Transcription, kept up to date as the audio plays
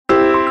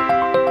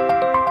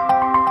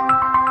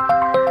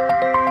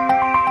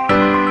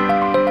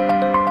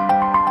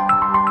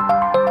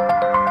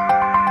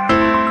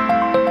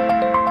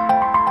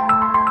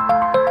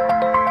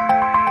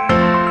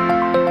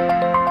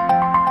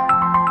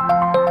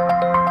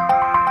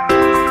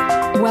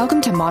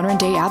Welcome to Modern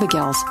Day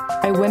Abigails,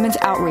 a women's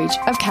outreach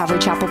of Calvary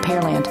Chapel,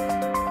 Pearland.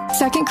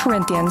 2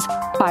 Corinthians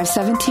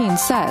 5:17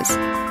 says,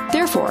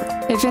 "Therefore,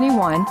 if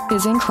anyone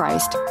is in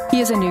Christ, he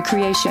is a new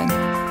creation.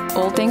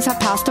 Old things have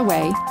passed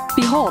away.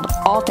 Behold,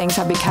 all things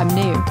have become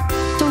new."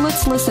 So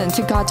let's listen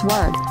to God's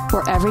Word,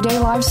 where everyday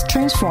lives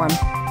transform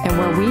and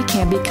where we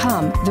can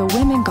become the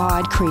women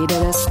God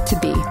created us to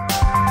be.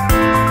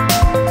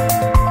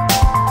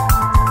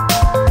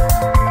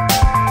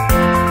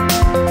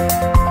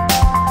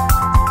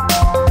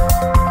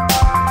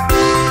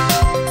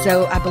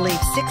 So I believe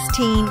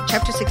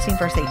chapter 16,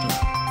 verse 18.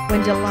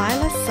 When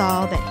Delilah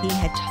saw that he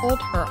had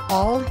told her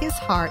all his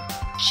heart,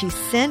 she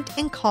sent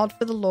and called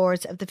for the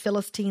lords of the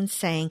Philistines,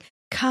 saying,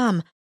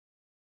 Come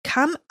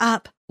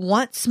up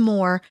once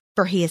more,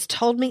 for he has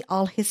told me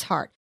all his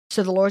heart.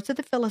 So the lords of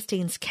the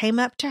Philistines came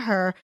up to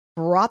her,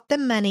 brought the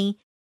money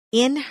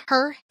in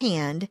her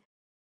hand.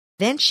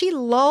 Then she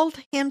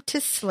lulled him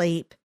to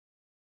sleep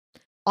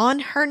on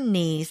her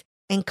knees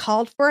and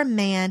called for a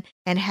man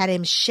and had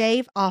him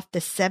shave off the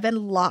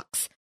 7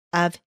 locks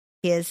of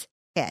his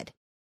head.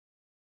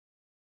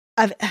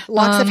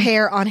 Locks of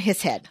hair on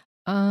his head.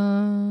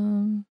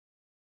 I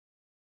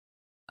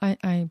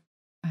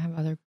have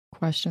other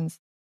questions.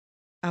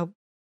 Oh,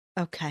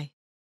 okay.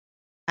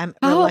 I'm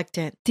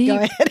reluctant. Go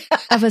ahead.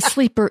 Of a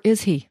sleeper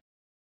is he?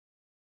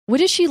 What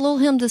did she lull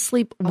him to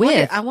sleep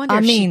with? I wonder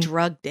if she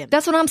drugged him.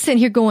 That's what I'm sitting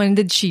here going,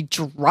 did she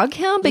drug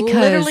him? Because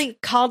literally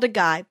called a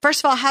guy.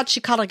 First of all, how'd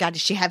she call a guy?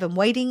 Did she have him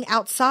waiting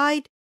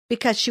outside?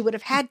 Because she would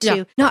have had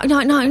to. Yeah.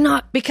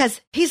 No.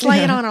 Because he's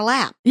laying on her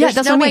lap. Yeah, There's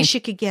that's no what I way mean. she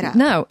could get up.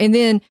 No. And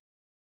then,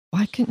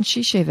 why couldn't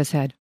she shave his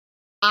head?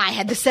 I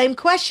had the same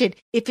question.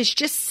 If it's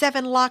just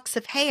 7 locks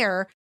of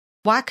hair,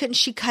 why couldn't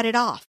she cut it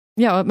off?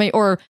 Yeah,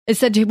 or it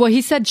said,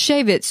 he said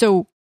shave it.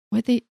 So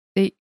what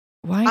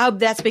why? Oh,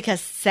 that's because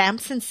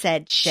Samson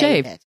said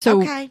shave it.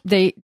 So okay.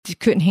 They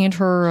couldn't hand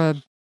her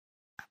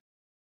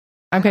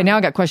Okay, now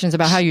I got questions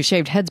about how you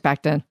shaved heads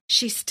back then.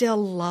 She's still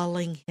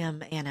lulling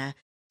him, Anna.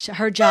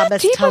 Her job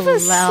is deep to of a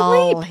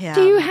lull sleep him.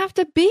 do you have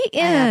to be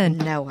in? I have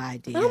no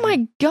idea. Oh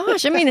my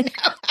gosh. I mean,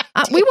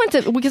 we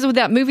went because of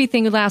that movie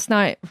thing last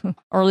night,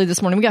 early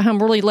this morning. We got home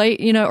really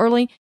late,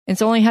 early. And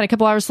so only had a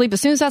couple hours sleep.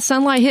 As soon as that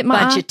sunlight hit my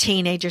eye. Bunch of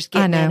teenagers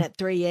getting in at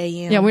 3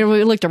 a.m. Yeah, we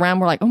looked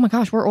around. We're like, oh my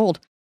gosh, we're old.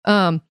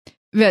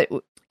 But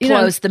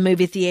closed the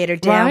movie theater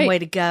down. Right? Way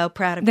to go.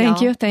 Proud of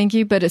y'all. Thank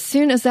you. But as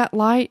soon as that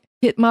light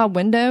hit my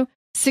window,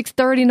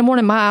 6:30 in the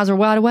morning, my eyes are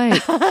wide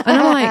awake. And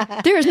I'm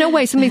like, there is no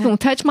way somebody's going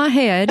to touch my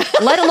head,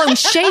 let alone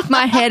shave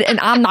my head, and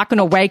I'm not going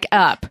to wake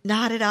up.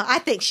 Not at all. I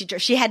think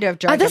she had to have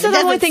drugged him. That's the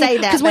only thing.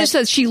 Because when it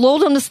says she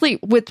lulled him to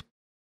sleep with.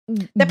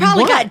 They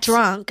probably got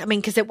drunk. I mean,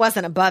 because it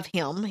wasn't above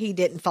him. He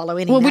didn't follow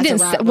any. Well, we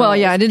didn't.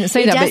 I didn't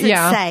say that, but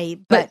yeah. Say,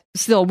 but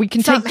still, we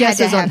can take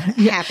guesses on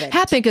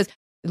happened because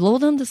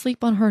lulled him to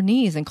sleep on her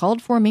knees and called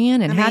for a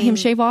man and had him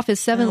shave off his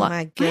 7 locks. Oh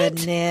my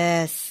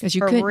goodness!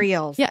 For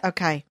real? Yeah.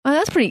 Okay.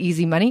 That's pretty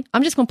easy money.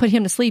 I'm just going to put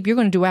him to sleep. You're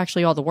going to do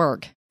actually all the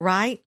work,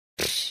 right?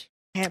 Show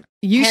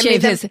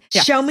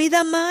me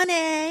the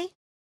money.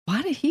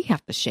 Why did he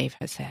have to shave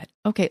his head?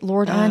 Okay,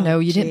 Lord, I know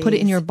you didn't put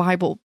it in your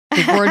Bible,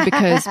 the word,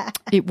 because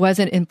it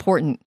wasn't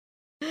important.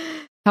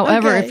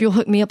 However, if you'll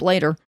hook me up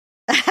later,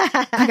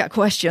 I got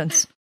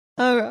questions.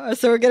 Oh,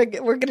 so we're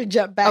gonna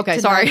jump back. Okay,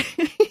 sorry.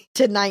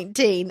 To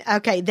 19.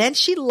 Okay, then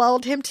she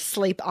lulled him to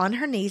sleep on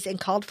her knees and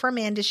called for a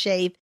man to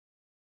shave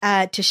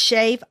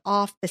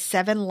off the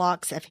 7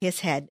 locks of his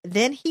head.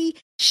 Then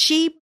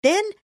she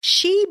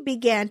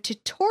began to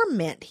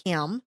torment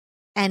him,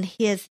 and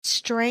his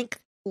strength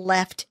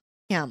left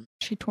him.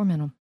 She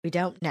tormented him. We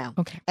don't know.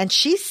 Okay, and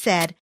she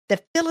said,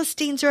 "The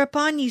Philistines are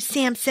upon you,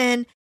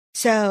 Samson."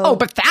 So,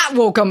 but that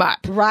woke him up,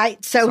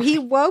 right? So he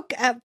woke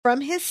up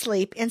from his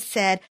sleep and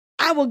said,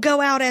 "I will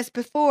go out as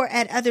before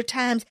at other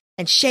times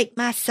and shake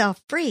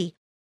myself free."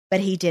 But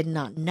he did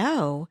not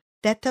know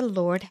that the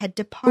Lord had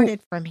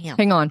departed from him.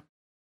 Hang on.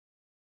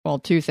 Well,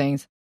 2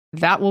 things.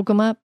 That woke him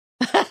up,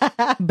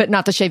 but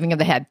not the shaving of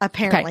the head.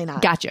 Apparently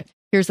not. Gotcha.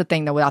 Here's the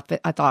thing, though.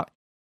 I thought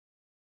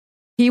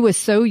he was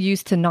so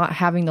used to not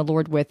having the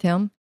Lord with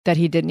him that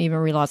he didn't even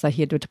realize that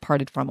he had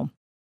departed from him.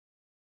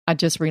 I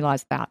just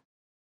realized that.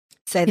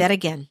 Say that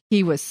again.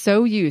 He was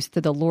so used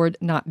to the Lord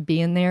not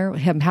being there,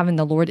 him having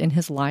the Lord in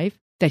his life,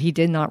 that he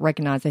did not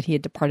recognize that he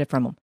had departed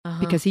from him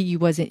because he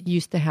wasn't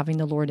used to having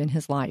the Lord in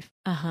his life.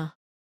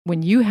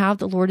 When you have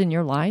the Lord in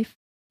your life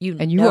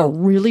you are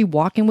really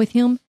walking with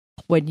him,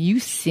 when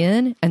you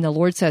sin and the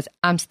Lord says,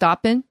 "I'm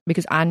stopping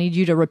because I need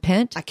you to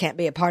repent. I can't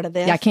be a part of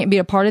this. Yeah, I can't be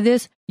a part of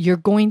this." You're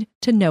going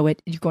to know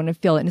it. You're going to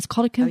feel it. And it's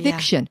called a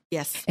conviction. Oh, yeah.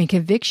 Yes. And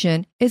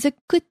conviction is a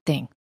good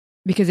thing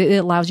because it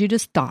allows you to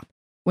stop.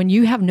 When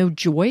you have no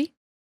joy,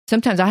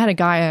 sometimes I had a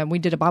guy, we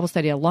did a Bible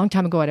study a long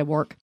time ago at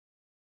work.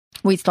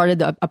 We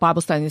started a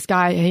Bible study. This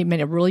guy, he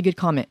made a really good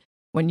comment.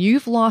 When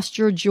you've lost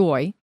your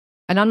joy,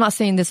 and I'm not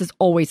saying this is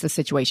always the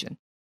situation.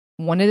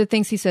 One of the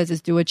things he says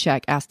is do a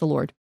check, ask the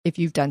Lord if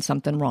you've done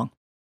something wrong.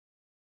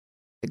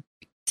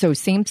 So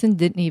Samson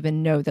didn't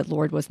even know that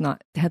Lord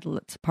had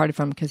departed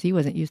from him because he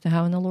wasn't used to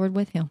having the Lord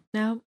with him.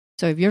 No.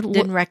 So if you're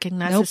Didn't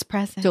recognize his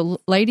presence.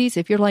 So ladies,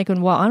 if you're like,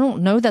 well, I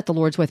don't know that the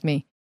Lord's with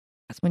me,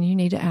 that's when you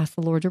need to ask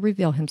the Lord to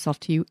reveal himself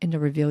to you and to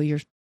reveal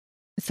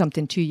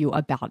something to you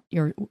about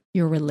your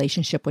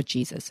relationship with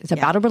Jesus. It's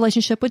about a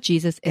relationship with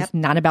Jesus. It's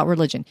not about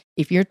religion.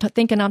 If you're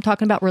thinking I'm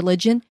talking about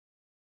religion,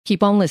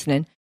 keep on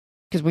listening,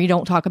 because we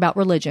don't talk about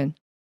religion.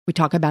 We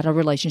talk about a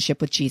relationship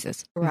with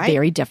Jesus. Right.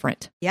 Very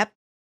different. Yep.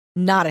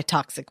 Not a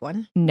toxic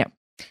one. No.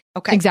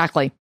 Okay.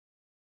 Exactly.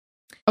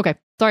 Okay.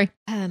 Sorry.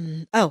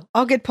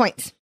 All good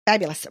points.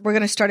 Fabulous. We're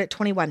going to start at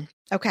 21.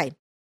 Okay.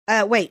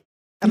 Wait.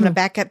 I'm going to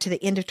back up to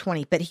the end of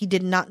 20. But he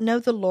did not know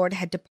the Lord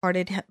had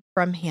departed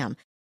from him.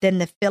 Then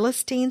the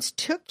Philistines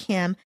took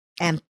him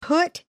and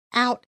put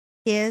out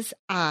his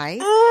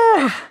eyes.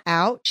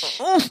 Ouch.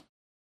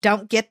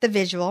 Don't get the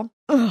visual.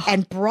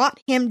 And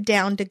brought him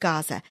down to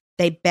Gaza.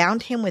 They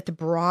bound him with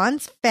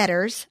bronze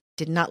fetters.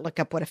 Did not look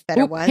up what a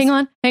fetter was. Hang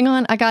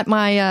on. I got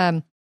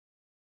my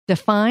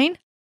define.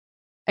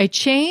 A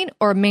chain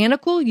or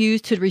manacle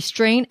used to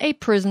restrain a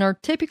prisoner,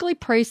 typically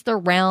placed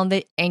around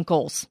the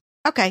ankles.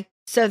 Okay.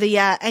 So the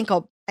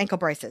ankle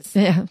braces.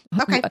 Yeah.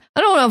 Okay. I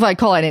don't know if I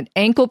call it an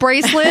ankle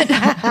bracelet,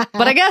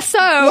 but I guess so.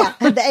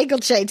 Yeah, the ankle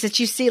chains that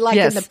you see in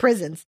the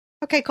prisons.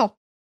 Okay, cool.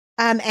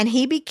 And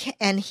he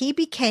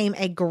became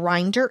a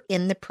grinder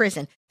in the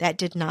prison. That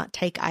did not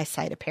take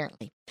eyesight,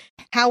 apparently.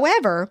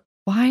 However,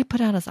 why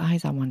put out his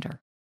eyes? I wonder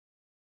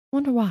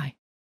why.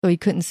 So he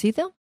couldn't see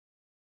them.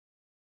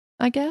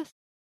 I guess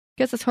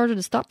it's harder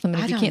to stop them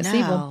if you can't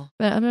see them.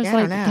 But I'm just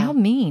how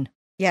mean.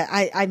 Yeah,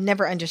 I've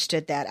never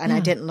understood that, and I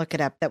didn't look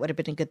it up. That would have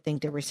been a good thing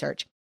to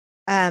research.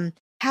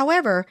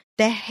 However,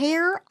 the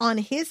hair on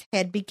his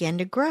head began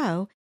to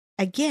grow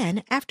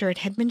again after it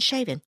had been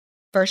shaven.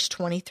 Verse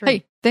 23.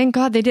 Hey, thank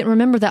God they didn't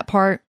remember that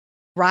part.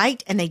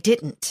 Right? And they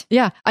didn't.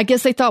 Yeah, I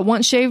guess they thought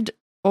once shaved,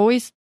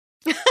 always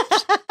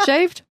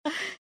shaved.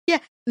 Yeah.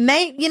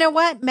 You know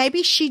what?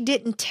 Maybe she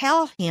didn't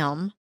tell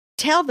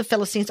the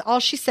Philistines. All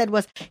she said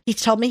was,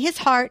 he's told me his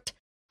heart.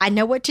 I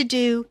know what to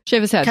do.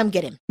 Shave his head. Come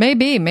get him.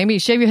 Maybe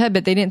shave your head,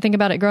 but they didn't think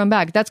about it growing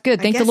back. That's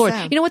good. Thank the Lord.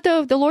 So. You know what,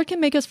 though? The Lord can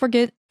make us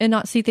forget and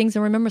not see things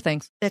and remember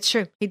things. That's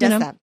true. He does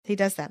that. He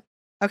does that.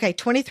 Okay,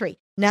 23.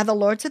 Now the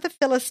lords of the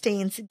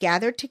Philistines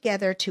gathered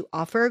together to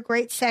offer a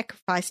great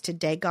sacrifice to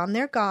Dagon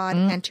their god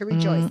and to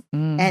rejoice.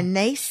 And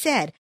they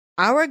said,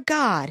 our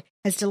God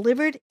has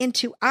delivered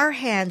into our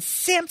hands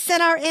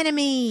Samson, our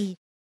enemy.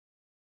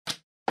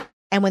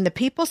 And when the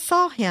people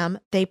saw him,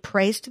 they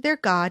praised their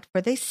God, for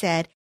they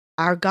said,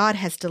 our God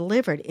has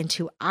delivered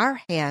into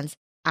our hands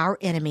our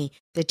enemy,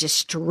 the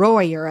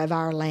destroyer of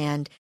our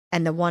land,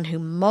 and the one who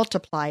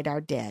multiplied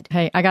our dead.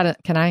 Hey,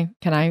 can I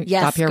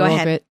stop here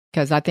real bit?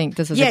 Because I think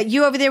this is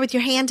you over there with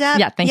your hand up?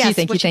 Yeah, thank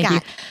you.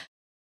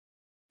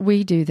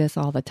 We do this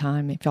all the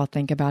time. If y'all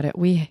think about it,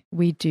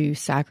 we do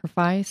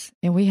sacrifice,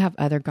 and we have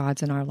other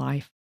gods in our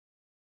life.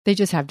 They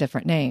just have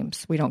different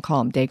names. We don't call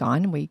them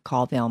Dagon. We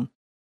call them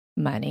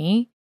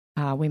money.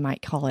 We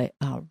might call it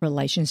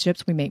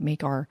relationships. We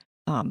make our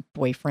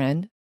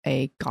boyfriend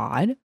a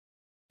god.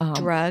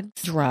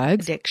 Drugs,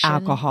 addiction.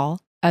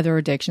 Alcohol, other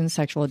addictions,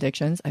 sexual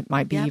addictions. It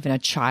might be even a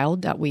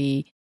child that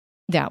we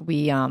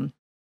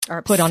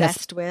are put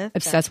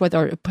obsessed with,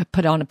 or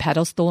put on a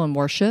pedestal and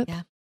worship.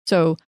 Yeah.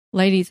 So,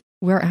 ladies,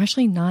 we're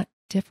actually not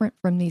different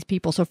from these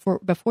people. So,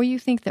 before you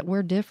think that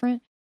we're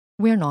different,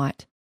 we're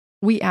not.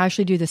 We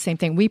actually do the same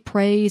thing. We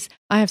praise.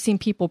 I have seen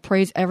people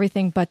praise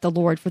everything but the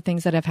Lord for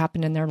things that have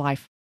happened in their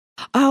life.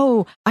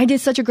 Oh, I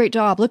did such a great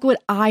job. Look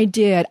what I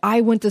did.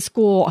 I went to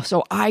school,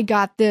 so I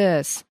got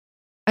this.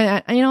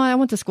 And I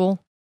went to school,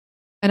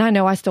 and I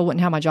know I still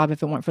wouldn't have my job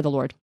if it weren't for the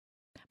Lord.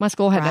 My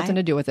school had nothing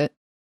to do with it.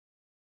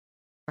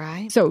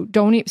 Right. So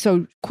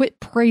quit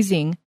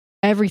praising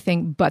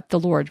everything but the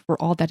Lord for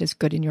all that is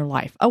good in your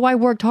life. Oh, I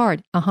worked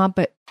hard.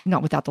 But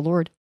not without the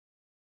Lord.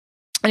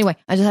 Anyway,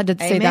 I just had to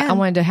say that. I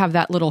wanted to have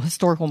that little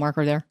historical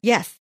marker there.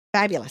 Yes.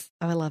 Fabulous.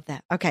 Oh, I love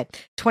that. Okay.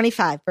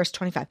 25, verse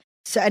 25.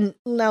 So, and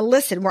now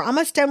listen, we're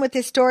almost done with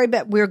this story,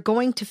 but we're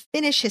going to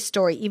finish his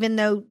story, even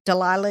though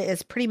Delilah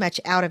is pretty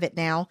much out of it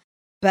now.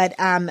 But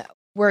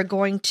we're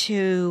going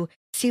to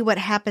see what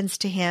happens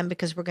to him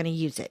because we're going to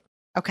use it.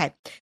 Okay.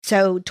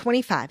 So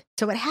 25.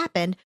 So it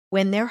happened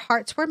when their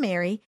hearts were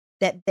merry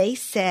that they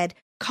said,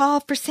 call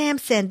for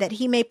Samson that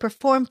he may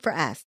perform for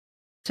us.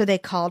 So they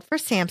called for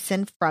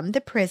Samson from the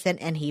prison,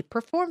 and he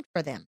performed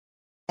for them.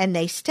 And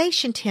they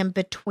stationed him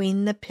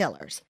between the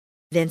pillars.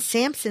 Then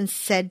Samson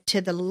said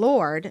to the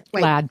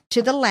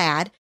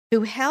lad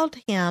who held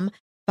him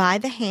by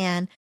the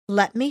hand,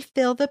 let me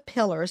fill the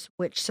pillars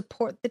which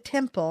support the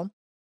temple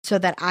so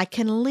that I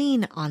can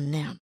lean on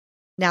them.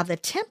 Now the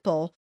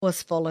temple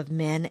was full of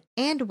men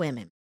and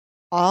women.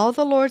 All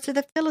the lords of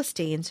the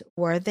Philistines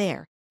were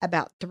there,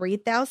 about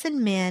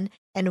 3,000 men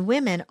and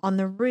women on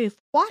the roof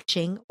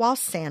watching while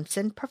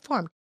Samson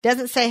performed.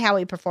 Doesn't say how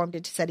he performed,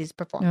 it just said he's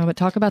performed. No, but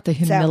talk about the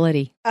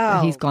humility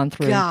that he's gone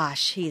through.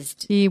 Gosh,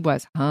 he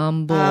was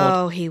humbled.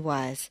 Oh, he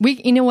was.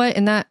 You know what?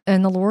 In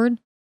the Lord,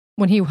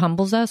 when he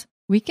humbles us,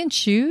 we can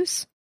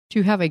choose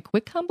to have a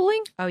quick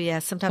humbling. Oh, yeah.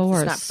 Sometimes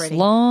it's not pretty.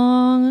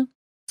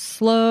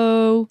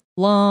 slow,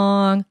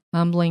 long,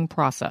 humbling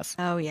process.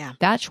 Oh, yeah.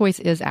 That choice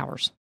is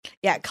ours.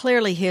 Yeah,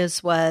 clearly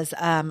his was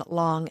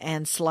long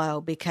and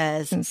slow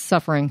because, And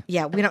suffering.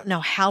 yeah, we don't know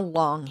how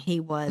long he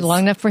was.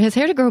 Long enough for his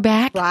hair to grow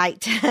back.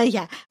 Right.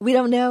 Yeah, we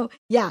don't know.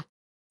 Yeah.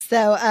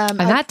 So, And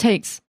that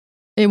takes,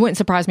 it wouldn't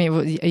surprise me if it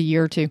was a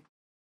year or two.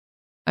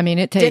 I mean,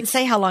 it takes. Didn't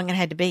say how long it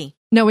had to be.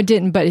 No, it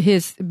didn't,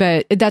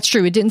 but that's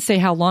true. It didn't say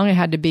how long it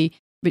had to be,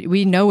 but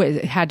we know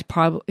it had to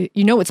probably,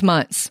 it's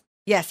months.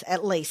 Yes,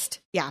 at least.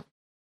 Yeah.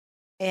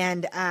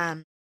 And,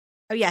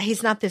 oh yeah,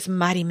 he's not this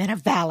mighty man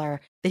of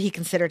valor that he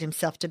considered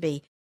himself to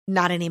be.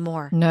 Not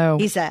anymore. No.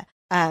 He's a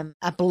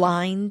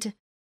blind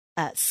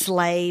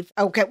slave.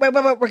 Okay, wait.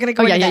 We're going to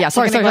go. Oh, yeah.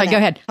 Sorry. Go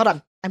ahead. Hold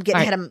on. I'm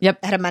getting right.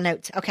 ahead of my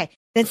notes. Okay.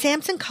 Then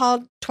Samson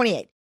called,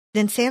 28.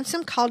 Then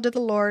Samson called to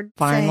the Lord,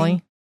 Finally.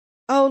 saying,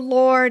 "Oh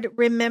Lord,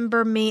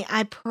 remember me,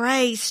 I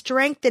pray.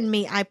 Strengthen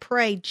me, I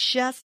pray,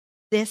 just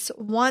this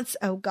once,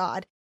 O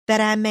God, that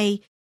I may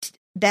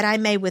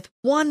with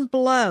one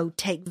blow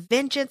take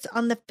vengeance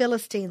on the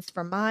Philistines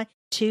for my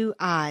 2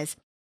 eyes."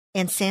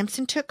 And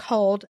Samson took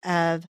hold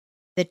of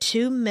the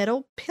 2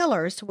 middle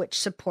pillars which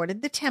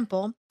supported the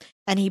temple,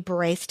 and he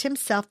braced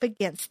himself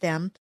against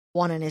them,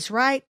 one on his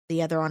right,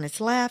 the other on his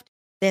left.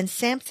 Then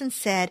Samson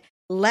said,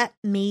 "Let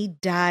me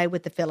die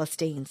with the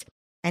Philistines."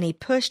 And he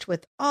pushed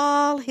with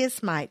all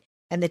his might,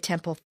 and the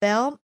temple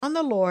fell on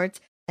the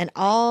lords and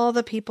all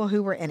the people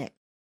who were in it.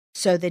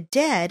 So the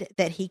dead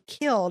that he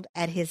killed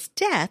at his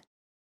death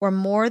were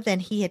more than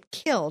he had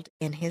killed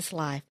in his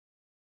life.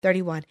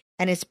 31.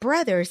 And his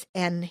brothers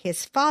and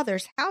his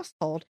father's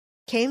household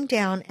came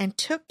down and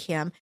took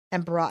him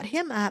and brought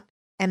him up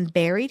and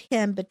buried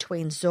him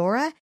between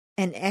Zorah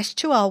and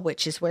Eshtaol,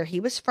 which is where he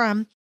was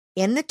from,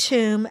 in the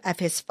tomb of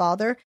his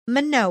father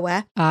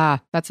Manoah.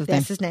 That's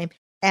his name.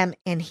 And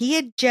he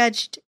had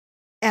judged,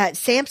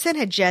 Samson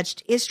had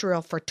judged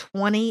Israel for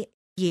 20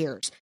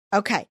 years.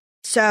 Okay,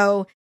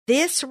 so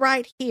this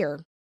right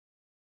here,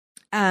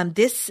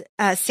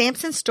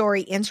 Samson's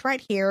story ends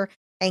right here,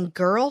 and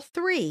girl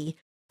 3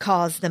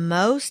 caused the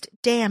most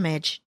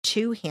damage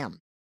to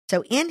him.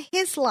 So in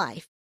his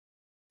life,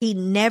 he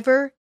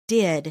never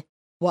did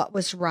what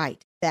was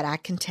right, that I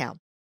can tell.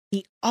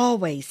 He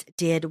always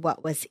did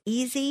what was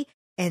easy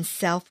and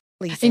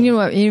self-pleasing. And you know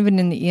what? Even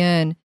in the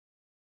end,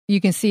 you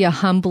can see a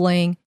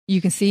humbling.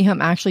 You can see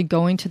him actually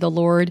going to the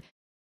Lord,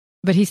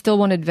 but he still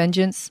wanted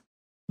vengeance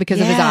because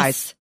of his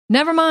eyes.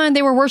 Never mind,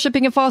 they were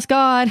worshiping a false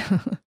god.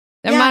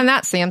 Never mind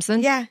that,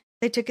 Samson. Yeah,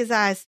 they took his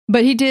eyes.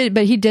 But he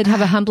did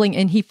have a humbling,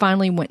 and he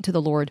finally went to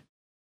the Lord.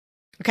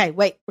 Okay,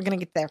 wait, we're going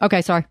to get there.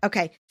 Okay, sorry.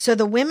 Okay, so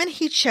the women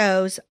he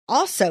chose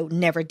also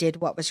never did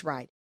what was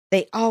right.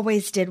 They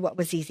always did what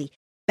was easy.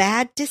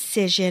 Bad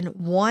decision,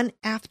 one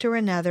after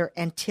another,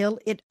 until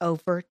it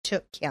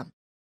overtook him.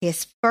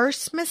 His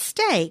first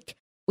mistake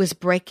was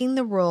breaking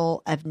the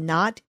rule of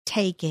not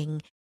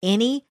taking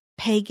any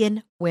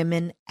pagan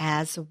women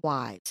as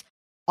wives.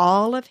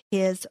 All of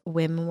his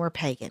women were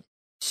pagan.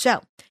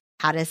 So,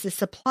 how does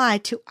this apply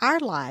to our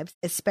lives,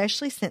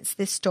 especially since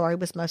this story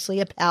was mostly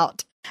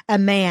about a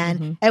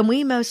man, and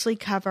we mostly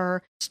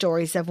cover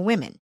stories of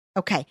women?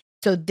 Okay,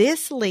 so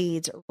this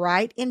leads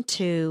right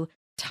into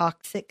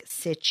toxic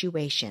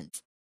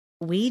situations.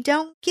 We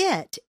don't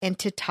get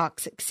into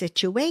toxic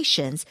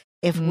situations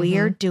if we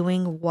are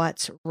doing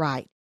what's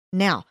right.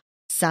 Now,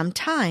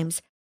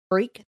 sometimes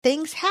freak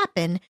things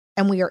happen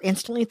and we are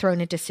instantly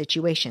thrown into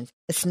situations.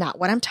 It's not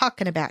what I'm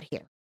talking about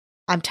here.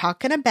 I'm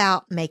talking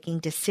about making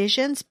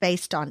decisions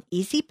based on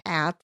easy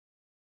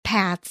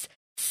paths,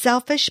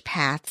 selfish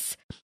paths,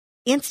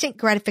 instant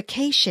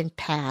gratification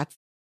paths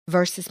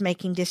versus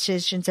making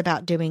decisions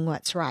about doing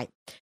what's right.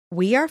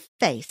 We are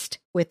faced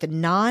with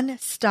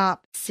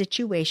non-stop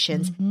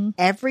situations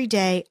every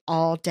day,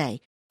 all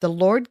day. The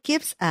Lord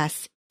gives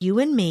us, you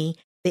and me,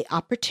 the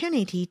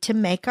opportunity to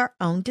make our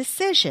own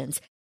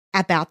decisions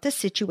about the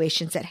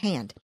situations at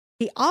hand.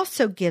 He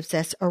also gives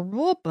us a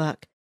rule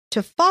book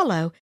to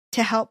follow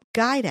to help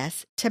guide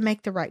us to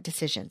make the right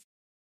decisions.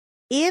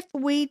 If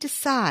we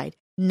decide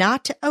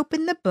not to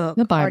open the book,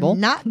 the Bible, or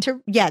not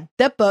to,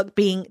 the book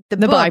being the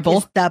book Bible,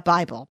 is the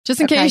Bible.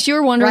 Just in case you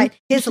were wondering, right?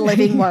 His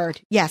living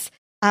word. Yes.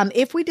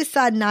 If we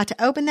decide not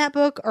to open that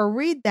book or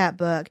read that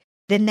book,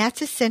 then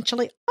that's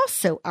essentially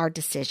also our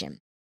decision.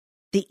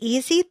 The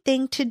easy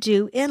thing to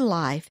do in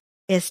life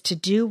is to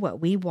do what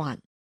we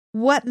want,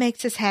 what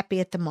makes us happy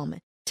at the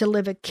moment, to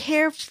live a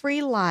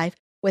carefree life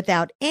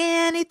without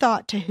any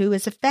thought to who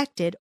is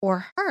affected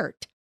or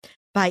hurt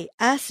by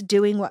us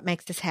doing what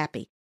makes us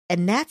happy.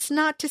 And that's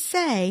not to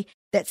say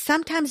that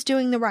sometimes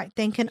doing the right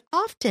thing can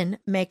often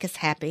make us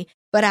happy,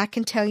 but I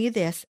can tell you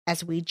this,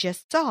 as we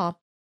just saw,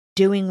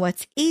 doing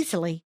what's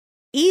easy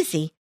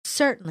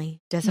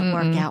certainly doesn't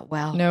work out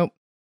well. Nope.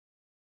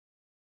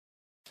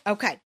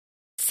 Okay.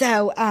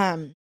 So,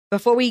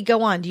 before we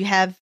go on, do you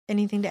have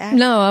anything to add?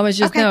 No, I was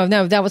just,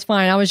 no, that was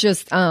fine. I was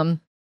just, I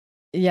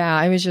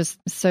was just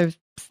so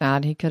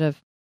sad. He could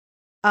have.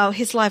 Oh,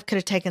 his life could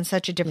have taken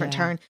such a different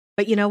turn.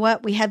 But you know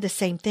what? We have the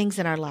same things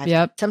in our lives.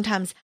 Yep.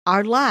 Sometimes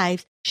our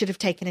lives should have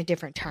taken a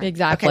different turn.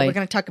 Exactly. Okay, we're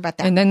going to talk about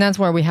that. And then that's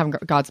where we have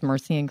God's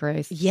mercy and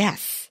grace.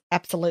 Yes,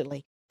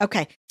 absolutely.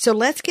 Okay, so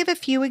let's give a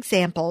few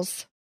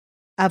examples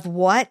of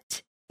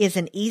what is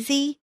an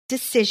easy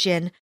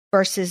decision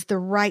versus the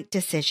right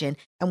decision.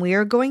 And we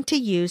are going to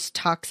use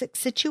toxic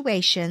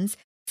situations,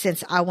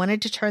 since I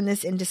wanted to turn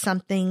this into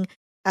something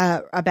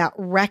about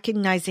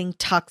recognizing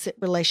toxic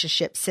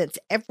relationships, since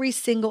every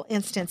single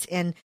instance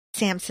in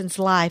Samson's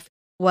life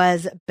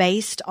was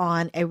based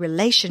on a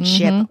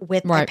relationship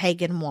with a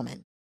pagan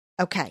woman.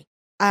 Okay.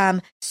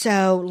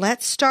 So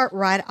let's start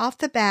right off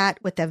the bat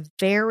with a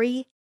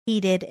very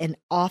heated and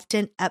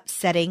often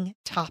upsetting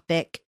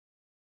topic.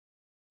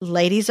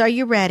 Ladies, are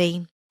you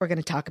ready? We're going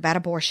to talk about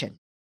abortion.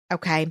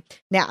 Okay.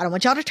 Now, I don't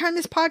want y'all to turn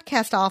this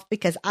podcast off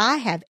because I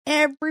have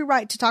every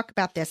right to talk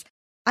about this.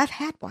 I've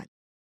had one.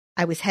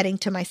 I was heading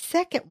to my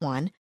second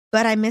one,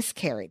 but I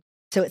miscarried.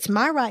 So it's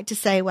my right to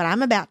say what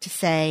I'm about to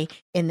say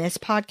in this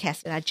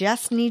podcast. And I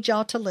just need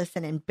y'all to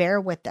listen and bear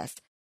with us.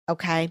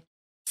 Okay.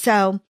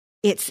 So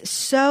it's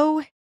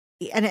so,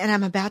 and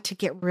I'm about to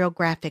get real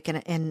graphic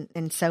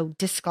and so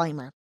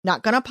disclaimer,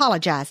 not going to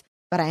apologize,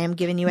 but I am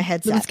giving you a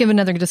heads up. Let's give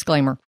another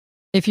disclaimer.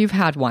 If you've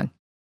had one,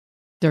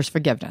 there's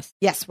forgiveness.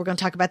 Yes, we're going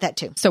to talk about that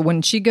too. So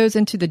when she goes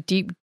into the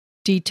deep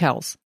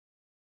details,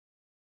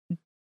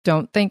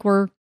 don't think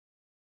we're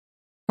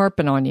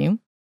harping on you.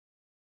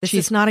 This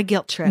is not a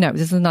guilt trip. No,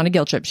 this is not a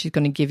guilt trip. She's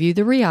going to give you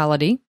the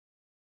reality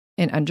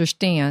and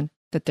understand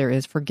that there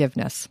is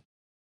forgiveness.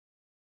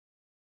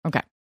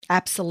 Okay.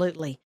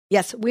 Absolutely.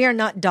 Yes, we are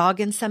not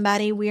dogging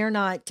somebody. We are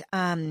not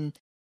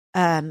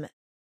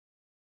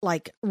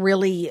like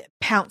really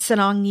pouncing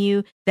on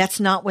you.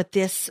 That's not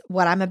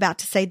what I'm about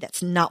to say.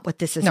 That's not what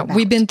this is about.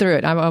 We've been through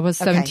it. I was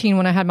 17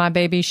 when I had my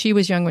baby. She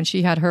was young when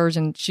she had hers,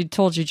 and she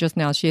told you just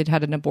now she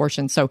had an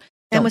abortion.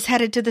 And was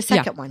headed to the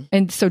second one.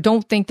 And so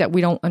don't think that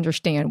we don't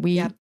understand.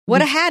 We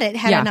would have had it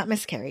had I not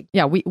miscarried.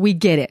 Yeah, we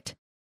get it.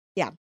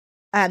 Yeah.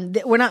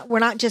 We're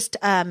not just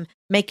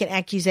making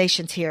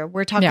accusations here.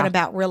 We're talking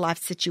about real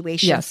life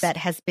situations that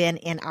has been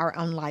in our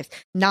own lives.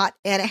 And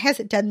it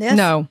hasn't done this.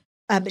 No.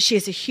 But she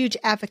is a huge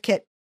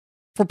advocate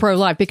for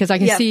pro-life because I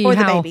can see for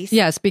how the babies.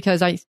 Yes,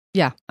 because I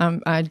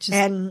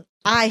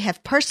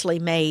have personally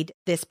made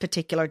this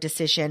particular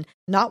decision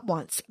not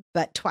once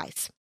but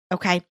twice.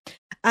 Okay.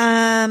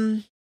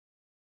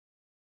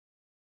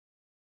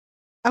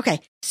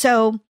 Okay.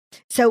 So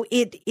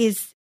it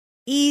is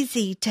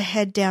easy to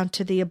head down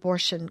to the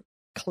abortion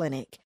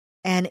clinic,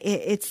 and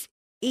it's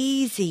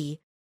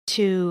easy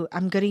to,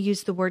 I'm going to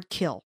use the word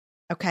kill.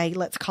 Okay.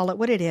 Let's call it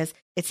what it is.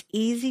 It's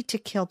easy to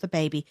kill the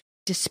baby,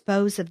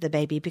 dispose of the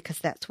baby, because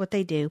that's what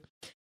they do.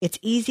 It's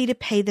easy to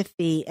pay the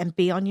fee and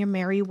be on your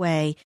merry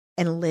way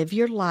and live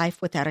your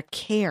life without a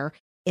care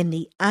in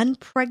the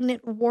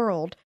unpregnant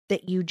world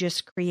that you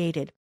just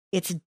created.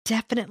 It's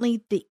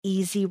definitely the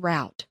easy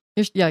route.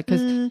 Yeah,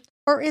 because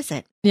or is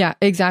it? Yeah,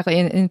 exactly.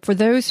 And for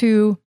those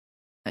who,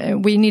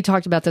 we need to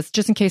talk about this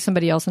just in case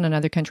somebody else in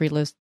another country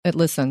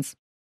listens.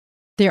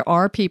 There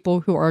are people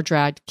who are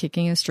dragged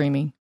kicking and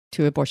screaming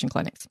to abortion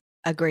clinics.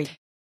 Agreed.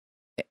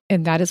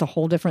 And that is a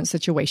whole different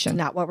situation.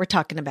 Not what we're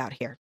talking about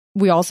here.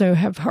 We also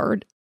have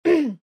heard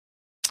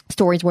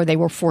stories where they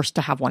were forced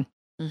to have one.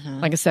 Mm-hmm.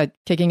 Like I said,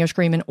 kicking or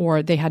screaming,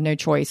 or they had no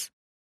choice.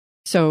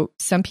 So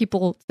some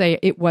people say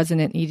it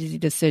wasn't an easy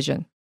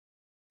decision.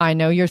 I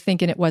know you're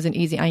thinking it wasn't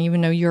easy. I even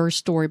know your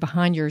story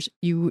behind yours.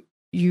 You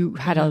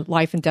had a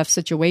life and death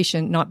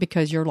situation, not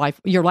because your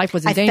life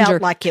was in danger. I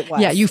felt like it was.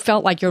 Yeah, you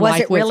felt like your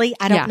life was. Was it really?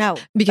 I don't know.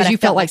 Because you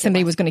felt like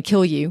somebody was going to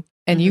kill you,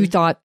 and you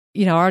thought,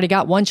 I already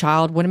got one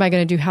child. What am I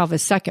going to do? Have a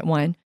second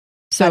one?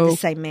 So by the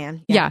same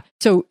man. Yeah.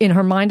 So in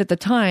her mind at the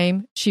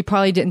time, she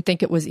probably didn't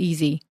think it was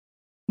easy,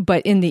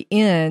 but in the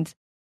end,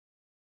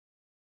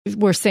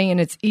 we're saying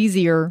it's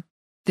easier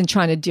than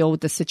trying to deal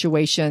with the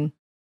situation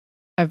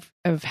of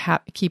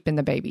keeping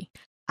the baby.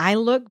 I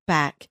look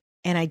back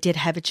and I did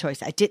have a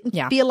choice. I didn't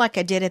feel like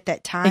I did at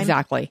that time.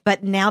 Exactly.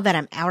 But now that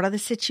I'm out of the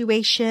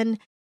situation,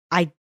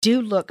 I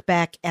do look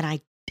back and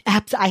I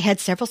had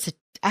several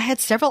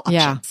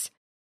options,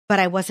 but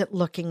I wasn't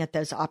looking at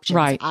those options.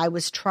 Right. I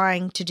was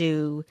trying to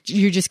do.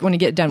 You're just going to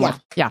get it done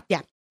with. Yeah.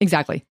 Yeah.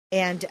 Exactly.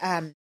 And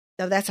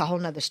so that's a whole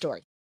nother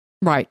story.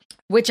 Right.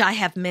 Which I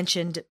have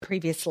mentioned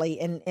previously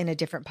in a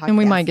different podcast. And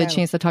we might get a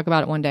chance to talk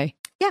about it one day.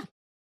 Yeah.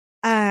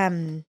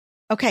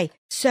 Okay.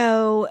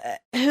 So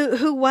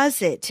who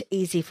was it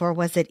easy for?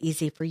 Was it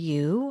easy for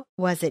you?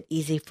 Was it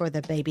easy for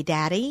the baby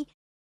daddy?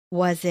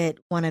 Was it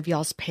one of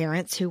y'all's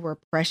parents who were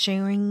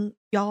pressuring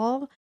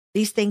y'all?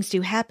 These things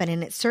do happen.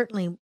 And it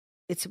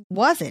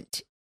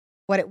wasn't.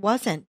 What it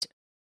wasn't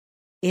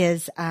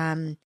is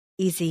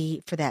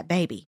easy for that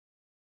baby.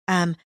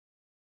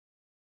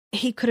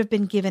 He could have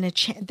been given a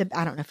chance.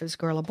 I don't know if it was a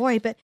girl or boy,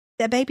 but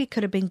that baby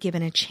could have been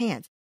given a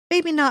chance.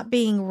 Maybe not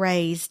being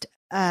raised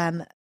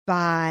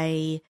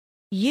by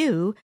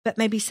you, but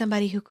maybe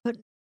somebody who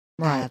couldn't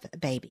have a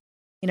baby.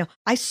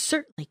 I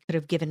certainly could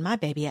have given my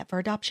baby up for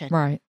adoption.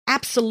 Right.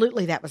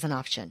 Absolutely, that was an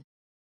option.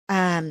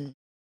 But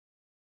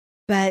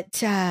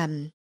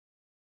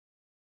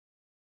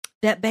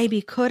that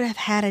baby could have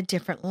had a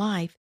different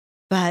life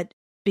but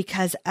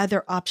because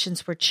other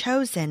options were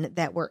chosen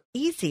that were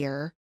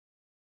easier,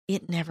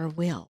 it never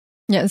will.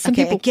 Yeah, some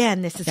people,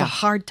 again, this is a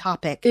hard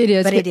topic. It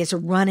is. But it is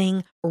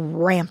running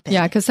rampant.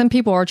 Yeah, because some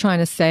people are trying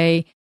to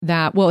say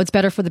that, well, it's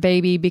better for the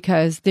baby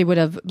because they would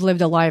have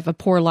lived a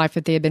poor life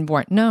if they had been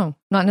born. No,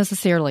 not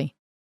necessarily.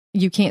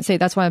 You can't say,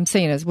 that's what I'm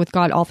saying is with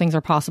God, all things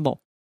are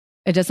possible.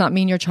 It does not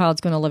mean your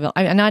child's going to live.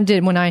 And I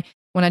did, when I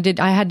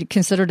had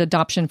considered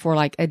adoption for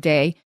like a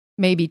day,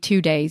 maybe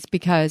 2 days,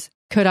 because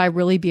could I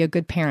really be a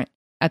good parent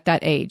at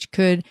that age?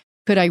 Could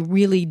I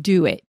really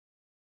do it?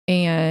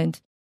 And,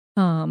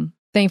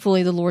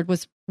 thankfully the Lord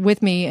was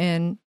with me,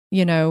 and,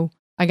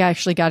 I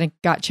actually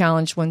got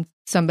challenged when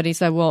somebody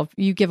said, well, if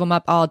you give them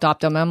up, I'll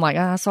adopt them. I'm like,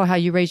 I saw how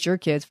you raised your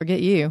kids.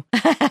 Forget you.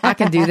 I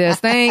can do this.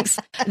 Thanks.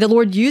 The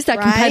Lord used that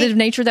competitive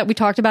nature that we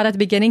talked about at the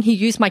beginning. He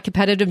used my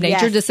competitive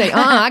nature to say,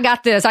 I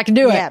got this. I can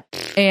do it.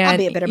 And I'll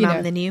be a better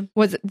mom than you.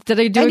 Did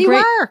I do a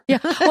great? Yeah.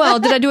 Well,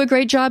 did I do a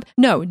great job?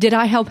 No. Did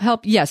I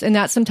help? Yes. And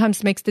that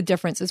sometimes makes the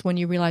difference, is when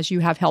you realize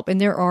you have help,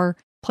 and there are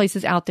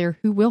places out there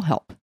who will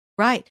help.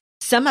 Right.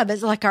 Some of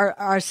us, like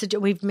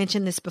we've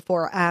mentioned this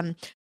before.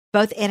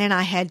 Both Anna and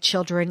I had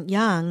children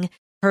young.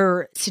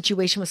 Her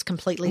situation was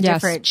completely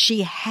different.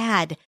 She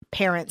had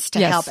parents to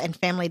help and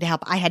family to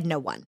help. I had no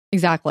one.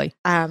 Exactly.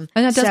 And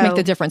that does make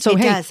the difference. So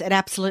it does. It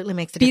absolutely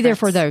makes a difference. Be there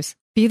for those.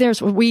 Be there.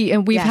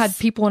 We've had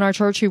people in our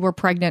church who were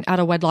pregnant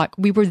out of wedlock.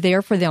 We were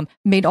there for them.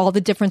 Made all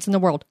the difference in the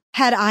world.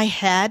 Had I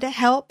had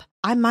help,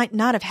 I might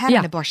not have had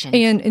an abortion.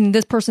 And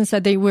this person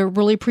said they were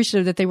really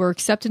appreciative that they were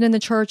accepted in the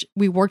church.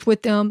 We worked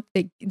with them.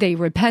 They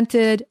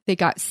repented. They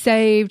got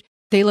saved.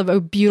 They live a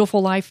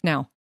beautiful life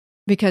now.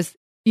 Because,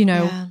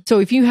 so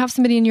if you have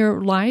somebody in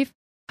your life,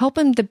 help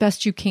them the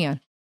best you can.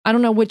 I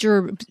don't know what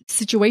your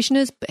situation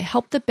is, but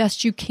help the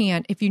best you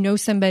can. If you know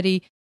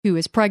somebody who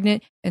is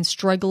pregnant and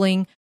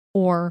struggling,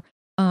 or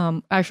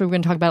actually we're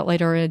going to talk about it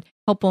later, and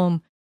help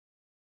them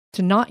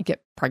to not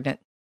get pregnant,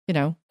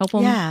 help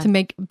them to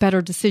make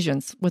better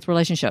decisions with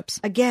relationships.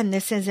 Again,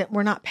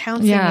 we're not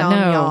pouncing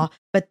on y'all,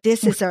 but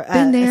this is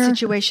a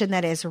situation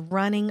that is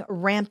running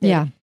rampant.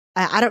 Yeah.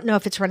 I don't know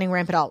if it's running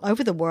rampant all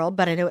over the world,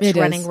 but I know it's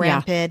running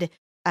rampant,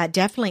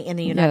 definitely in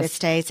the United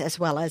States as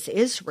well as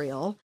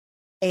Israel.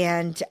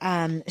 And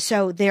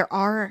so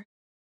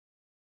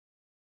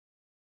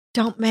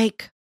don't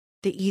take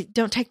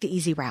the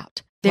easy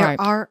route. There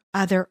are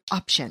other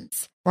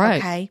options. Right.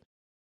 Okay.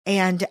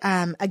 And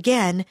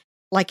again,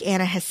 like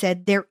Anna has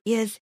said, there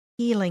is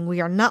healing.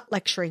 We are not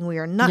lecturing. We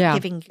are not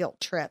giving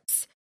guilt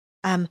trips.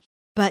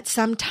 But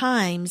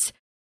sometimes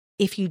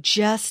if you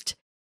just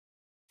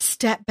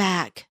step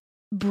back,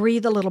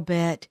 breathe a little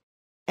bit,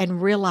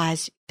 and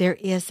realize there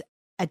is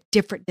a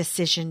different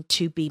decision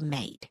to be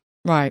made.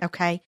 Right.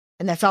 Okay.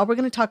 And that's all we're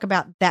going to talk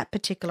about, that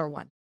particular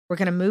one. We're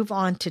going to move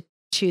on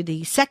to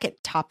the second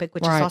topic,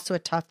 which is also a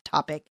tough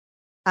topic.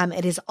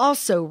 It is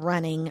also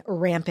running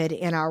rampant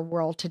in our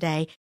world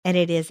today, and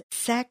it is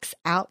sex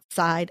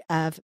outside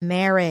of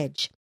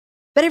marriage.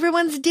 But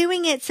everyone's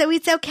doing it, so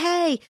it's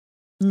okay.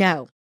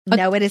 No, it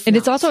is not. And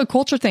it's also a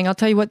culture thing. I'll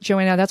tell you what,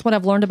 Joanna, that's what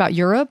I've learned about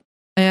Europe.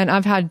 And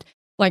I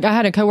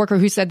had a coworker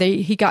who said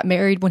he got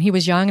married when he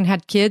was young and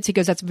had kids. He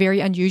goes, that's very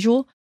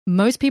unusual.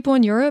 Most people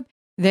in Europe,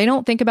 they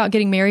don't think about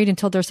getting married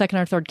until their second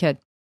or third kid.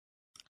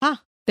 Huh.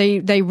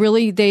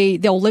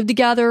 They'll live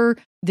together.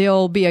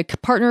 They'll be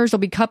partners. They'll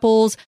be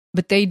couples,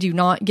 but they do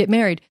not get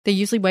married. They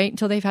usually wait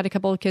until they've had a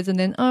couple of kids and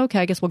then, okay,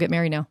 I guess we'll get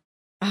married now.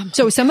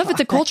 So some of it's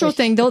a cultural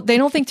thing. They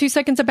don't think 2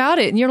 seconds about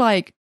it. And you're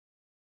like,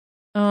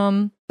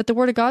 but the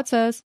word of God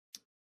says,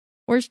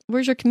 where's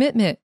your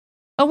commitment?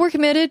 Oh, we're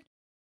committed.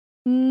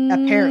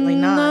 Apparently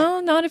not.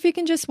 No, not if you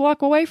can just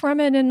walk away from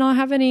it and not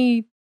have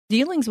any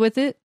dealings with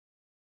it.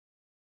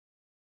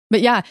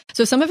 But yeah,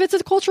 so some of it's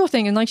a cultural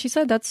thing. And like she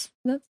said, that's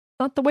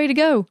not the way to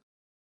go.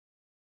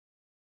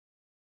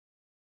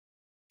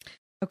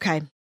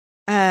 Okay.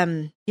 Yeah,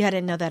 I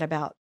didn't know that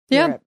about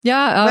Europe.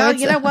 Yeah. Well,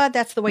 you know what?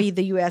 That's the way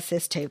the U.S.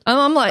 is too.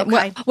 I'm like,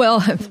 okay.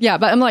 well, yeah,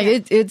 but I'm like,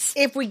 it's...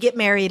 If we get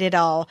married at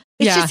all,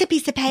 it's just a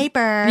piece of paper.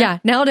 Yeah,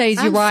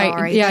 nowadays, you're right.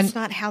 Sorry, yeah. That's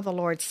not how the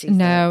Lord sees it.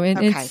 No,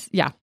 it's,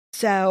 yeah.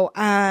 So,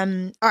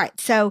 all right.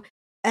 So,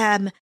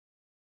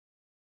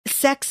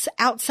 sex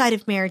outside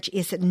of marriage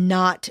is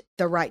not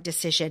the right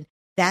decision.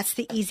 That's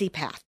the easy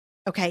path.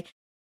 Okay.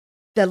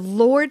 The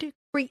Lord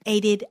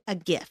created a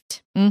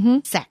gift,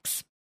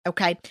 sex.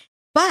 Okay.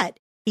 But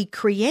he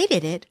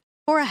created it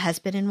for a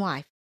husband and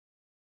wife.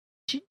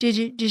 Did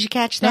you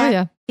catch that? Oh,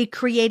 yeah. He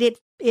created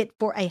it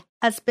for a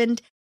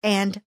husband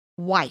and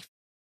wife.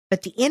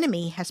 But the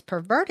enemy has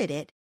perverted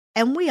it,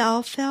 and we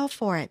all fell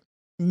for it.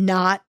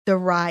 Not the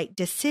right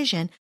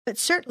decision, but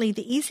certainly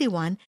the easy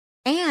one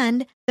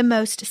and the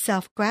most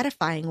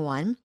self-gratifying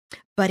one.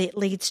 But it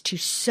leads to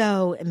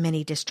so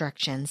many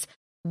destructions,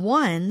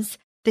 ones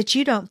that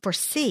you don't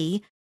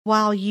foresee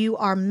while you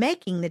are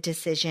making the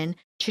decision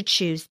to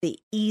choose the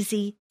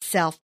easy,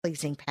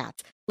 self-pleasing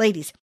paths.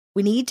 Ladies,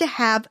 we need to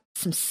have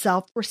some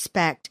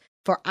self-respect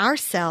for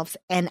ourselves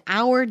and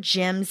our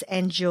gems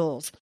and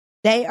jewels.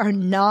 They are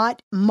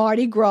not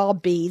Mardi Gras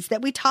beads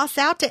that we toss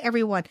out to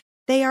everyone.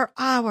 They are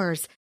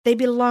ours. They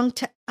belong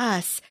to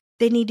us.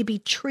 They need to be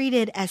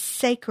treated as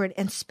sacred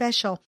and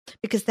special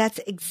because that's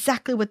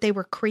exactly what they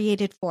were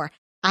created for.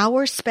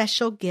 Our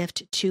special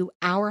gift to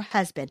our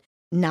husband.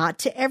 Not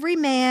to every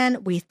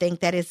man. We think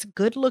that is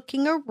good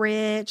looking or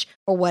rich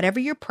or whatever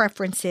your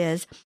preference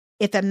is.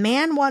 If a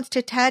man wants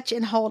to touch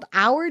and hold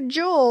our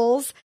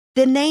jewels,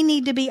 then they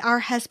need to be our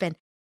husband.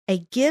 A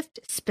gift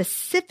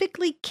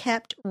specifically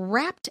kept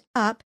wrapped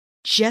up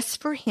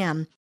just for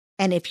him.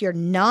 And if your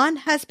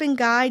non-husband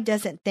guy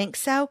doesn't think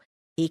so,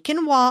 he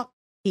can walk.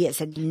 He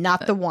is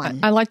not the one.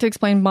 I like to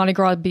explain Mardi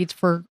Gras beads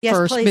first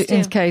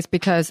in case,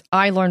 because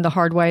I learned the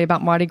hard way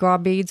about Mardi Gras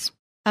beads.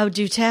 Oh,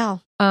 do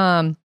tell.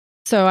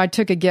 So I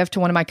took a gift to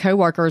one of my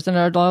coworkers, and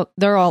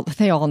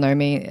they all know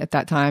me at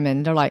that time,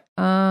 and they're like,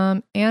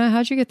 Anna,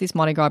 how'd you get these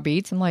Mardi Gras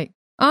beads? I'm like,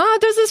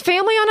 there's this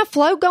family on a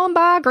float going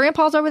by.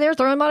 Grandpa's over there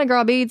throwing Mardi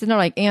Gras beads, and they're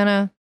like,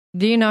 Anna,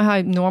 do you know how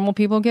normal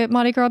people get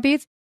Mardi Gras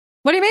beads?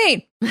 What do you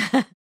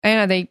mean?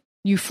 Anna,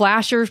 you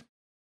flash your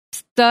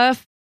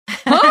stuff?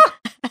 Huh?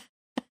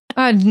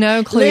 I had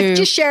no clue. Lift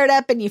your shirt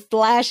up and you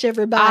flash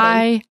everybody.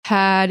 I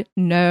had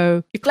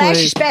no You flash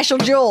your special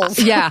jewels.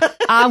 Yeah.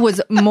 I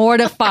was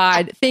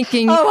mortified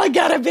thinking. Oh my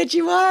God, I bet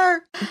you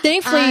were.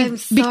 Thankfully, I'm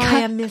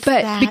sorry I missed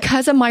that.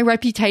 Because of my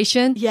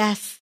reputation.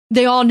 Yes.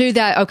 They all knew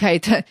that,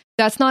 okay,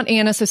 that's not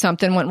Anna, so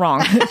something went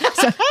wrong.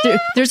 So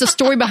there's a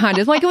story behind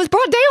it. Like, it was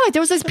broad daylight.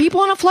 There was these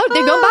people on a float.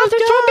 They go by their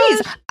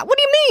beads. What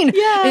do you mean?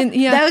 Yeah.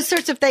 And, those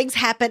sorts of things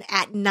happen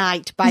at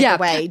night, by the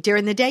way.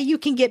 During the day, you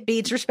can get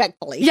beads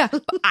respectfully. Yeah.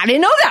 I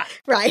didn't know that.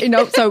 Right.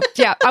 So,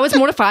 I was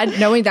mortified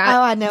knowing that.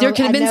 Oh, I know. There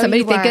could have been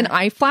somebody thinking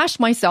I flashed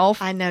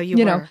myself. I know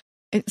you were.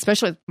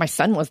 Especially if my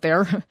son was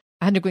there.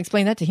 I had to go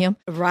explain that to him.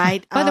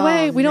 Right. By the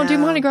way, we don't do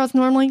Mardi Gras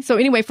normally. So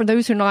anyway, for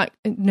those who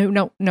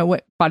know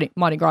what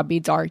Mardi Gras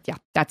beads are,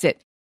 that's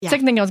it. Yeah.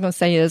 Second thing I was going to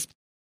say is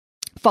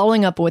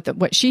following up with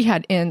what she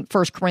had in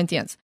 1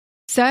 Corinthians.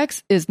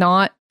 Sex is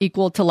not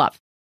equal to love.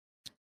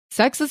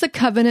 Sex is a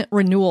covenant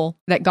renewal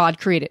that God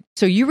created.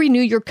 So you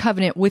renew your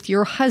covenant with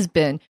your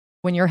husband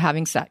when you're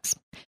having sex.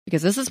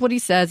 Because this is what he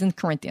says in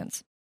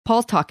Corinthians.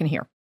 Paul's talking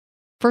here.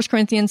 1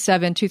 Corinthians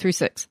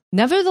 7:2-6.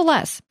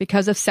 Nevertheless,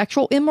 because of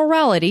sexual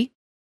immorality,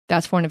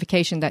 that's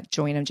fornication that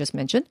Joanna just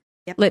mentioned.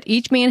 Yep. Let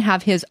each man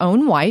have his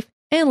own wife,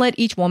 and let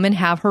each woman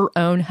have her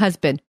own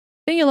husband.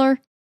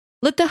 Singular.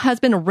 Let the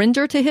husband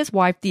render to his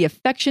wife the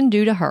affection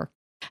due to her,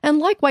 and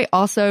likewise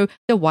also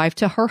the wife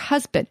to her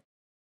husband.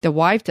 The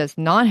wife does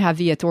not have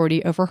the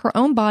authority over her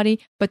own body,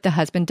 but the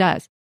husband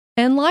does.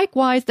 And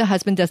likewise, the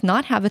husband does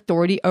not have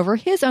authority over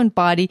his own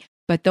body,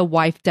 but the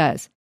wife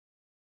does.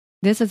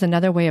 This is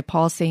another way of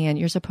Paul saying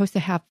you're supposed to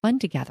have fun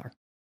together.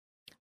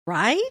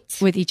 Right?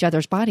 With each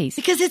other's bodies.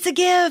 Because it's a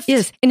gift.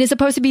 Yes. And it's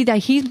supposed to be that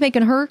he's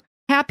making her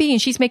happy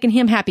and she's making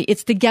him happy.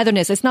 It's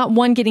togetherness. It's not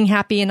one getting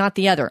happy and not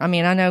the other. I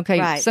mean, I know,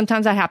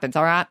 sometimes that happens,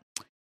 all right?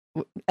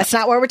 That's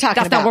not what we're talking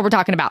about. That's not what we're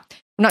talking about.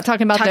 We're not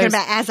talking about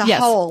as a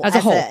whole.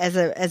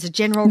 As a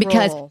general rule.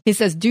 Because he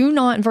says, do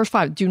not, in verse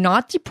 5, do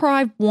not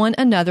deprive one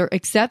another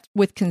except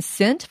with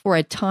consent for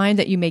a time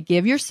that you may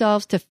give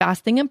yourselves to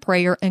fasting and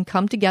prayer and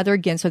come together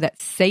again so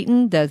that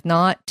Satan does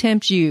not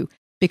tempt you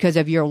because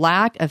of your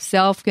lack of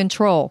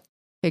self-control.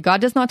 Okay,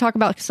 God does not talk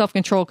about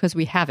self-control because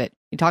we have it.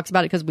 He talks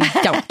about it because we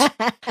don't.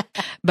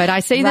 But I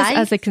say this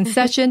as a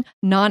concession,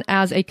 not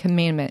as a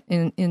commandment.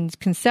 In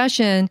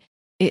concession,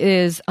 it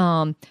is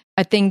a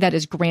thing that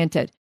is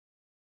granted.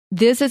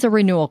 This is a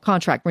renewal,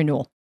 contract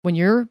renewal. When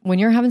you're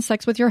having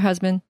sex with your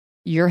husband,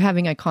 you're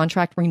having a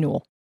contract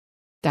renewal.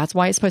 That's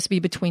why it's supposed to be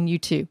between you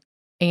two.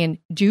 And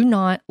do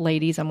not,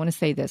 ladies, I'm going to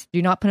say this,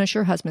 do not punish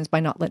your husbands by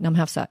not letting them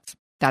have sex.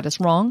 That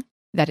is wrong.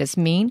 That is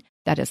mean.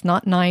 That is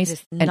not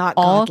nice. And not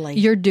all godly.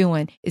 You're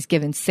doing is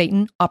giving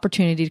Satan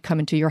opportunity to come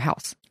into your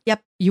house.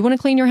 Yep. You want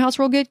to clean your house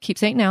real good? Keep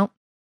Satan out.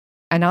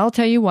 And I'll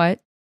tell you what,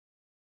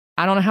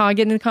 I don't know how I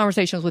get into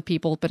conversations with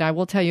people, but I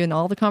will tell you in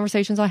all the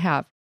conversations I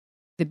have,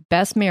 the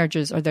best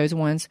marriages are those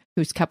ones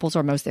whose couples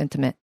are most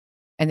intimate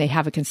and they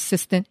have a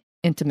consistent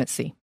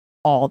intimacy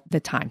all the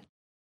time.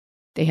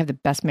 They have the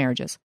best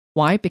marriages.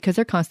 Why? Because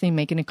they're constantly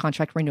making a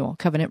contract renewal,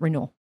 covenant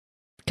renewal,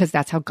 because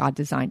that's how God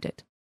designed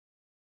it.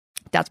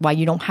 That's why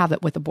you don't have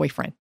it with a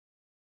boyfriend,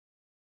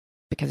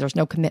 because there's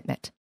no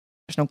commitment.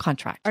 There's no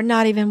contract. Or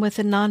not even with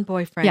a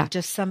non-boyfriend,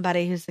 just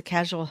somebody who's a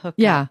casual hookup.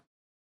 Yeah.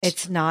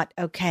 It's not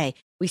okay.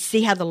 We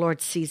see how the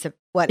Lord sees it,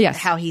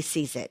 how he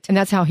sees it. And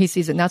that's how he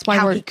sees it. And that's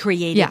why he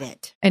created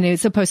it. And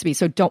it's supposed to be.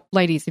 So don't,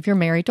 ladies, if you're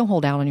married, don't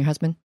hold out on your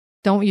husband.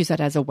 Don't use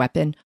that as a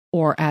weapon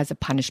or as a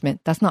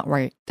punishment. That's not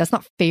right. That's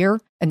not fair.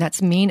 And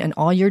that's mean. And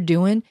all you're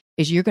doing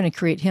is you're going to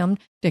create him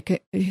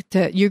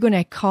you're going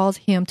to cause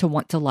him to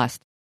want to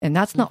lust. And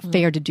that's not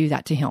fair to do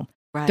that to him.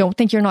 Right. Don't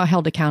think you're not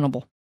held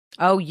accountable.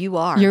 Oh, you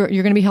are. You're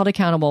going to be held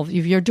accountable.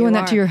 If you're doing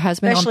that to your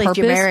husband especially on purpose.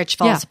 If your marriage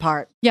falls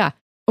apart. Yeah.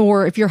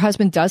 Or if your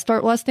husband does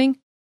start lusting,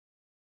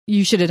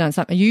 you should have done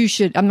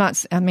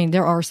something.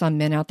 There are some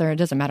men out there. It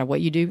doesn't matter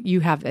what you do. You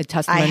have a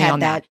testimony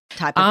on that.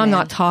 Type of I'm man.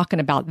 not talking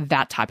about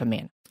that type of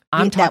man.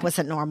 That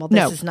wasn't normal.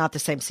 This is not the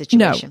same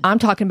situation. No, I'm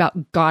talking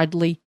about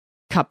godly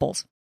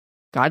couples.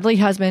 Godly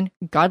husband,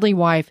 godly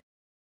wife.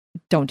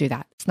 don't do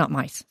that. It's not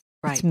nice.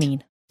 Right. It's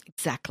mean.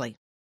 Exactly.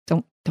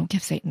 Don't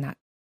give Satan that.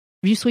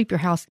 If you sweep your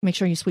house, make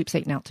sure you sweep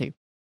Satan out too.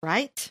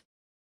 Right?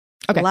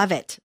 Okay. Love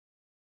it.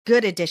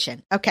 Good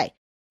addition. Okay.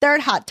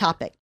 Third hot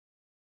topic.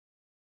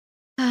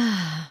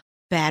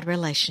 Bad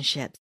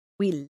relationships.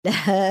 We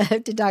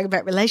love to talk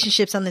about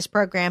relationships on this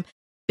program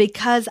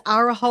because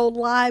our whole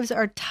lives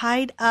are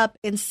tied up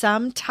in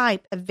some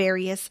type of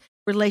various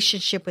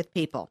relationship with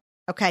people.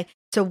 Okay.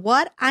 So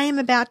what I am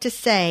about to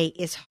say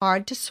is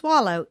hard to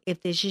swallow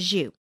if this is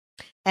you.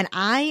 And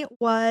I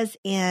was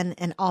in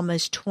an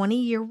almost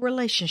 20-year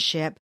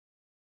relationship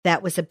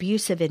that was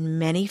abusive in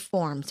many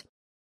forms.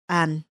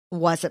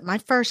 Wasn't my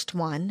first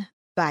one,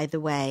 by the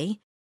way,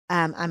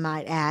 I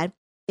might add.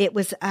 It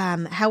was,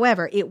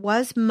 however, it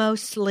was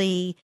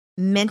mostly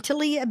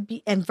mentally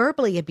and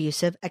verbally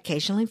abusive,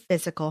 occasionally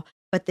physical,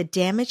 but the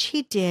damage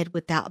he did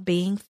without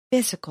being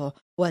physical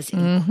was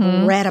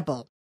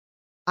incredible.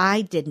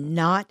 I did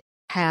not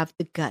have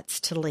the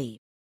guts to leave.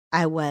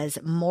 I was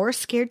more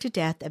scared to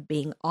death of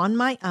being on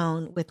my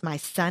own with my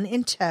son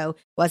in tow.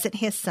 Wasn't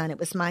his son, it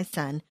was my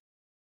son,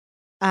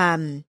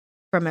 from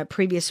a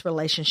previous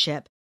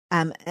relationship.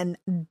 And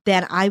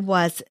then I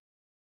was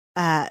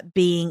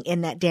being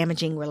in that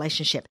damaging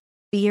relationship.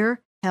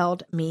 Fear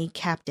held me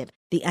captive.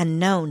 The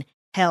unknown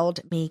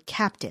held me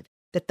captive.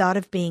 The thought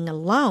of being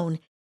alone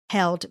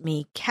held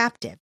me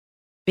captive.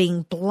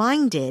 Being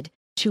blinded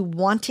to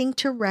wanting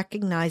to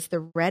recognize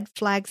the red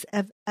flags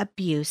of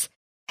abuse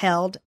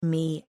held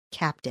me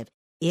captive.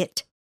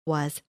 It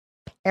was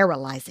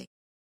paralyzing.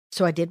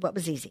 So I did what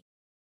was easy.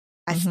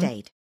 I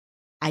stayed.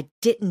 I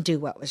didn't do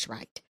what was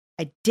right.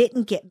 I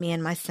didn't get me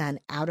and my son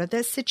out of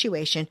this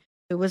situation,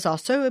 who was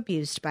also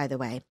abused, by the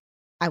way.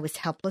 I was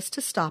helpless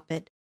to stop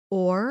it,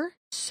 or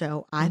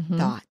so I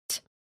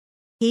thought.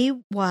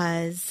 He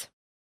was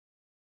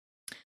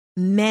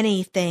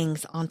many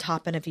things on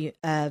top of he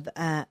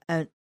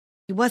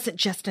wasn't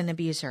just an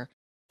abuser.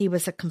 He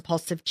was a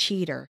compulsive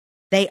cheater.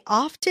 They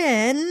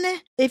often,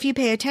 if you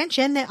pay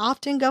attention, they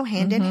often go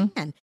hand in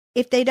hand.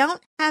 If they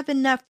don't have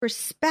enough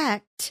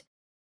respect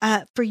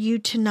for you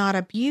to not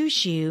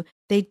abuse you,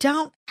 they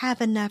don't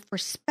have enough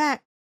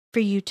respect for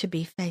you to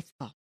be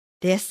faithful.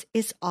 This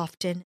is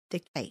often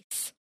the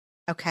case.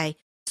 Okay,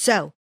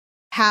 so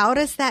how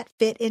does that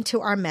fit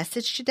into our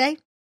message today?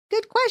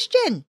 Good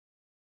question.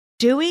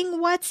 Doing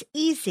what's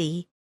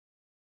easy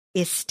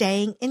is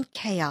staying in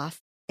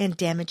chaos and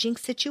damaging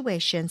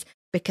situations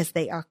because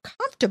they are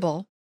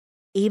comfortable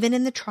even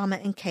in the trauma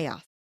and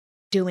chaos.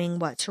 Doing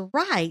what's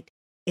right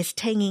is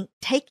taking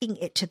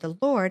it to the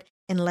Lord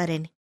and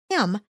letting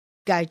Him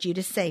guide you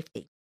to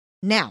safety.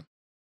 Now,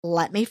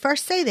 let me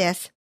first say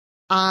this.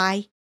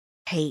 I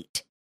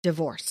hate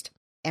divorce.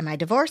 Am I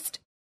divorced?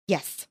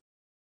 Yes.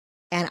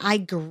 And I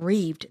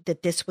grieved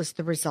that this was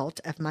the result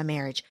of my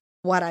marriage.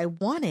 What I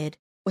wanted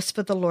was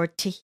for the Lord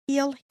to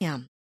heal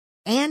him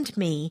and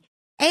me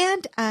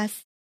and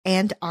us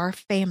and our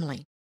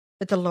family.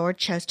 But the Lord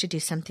chose to do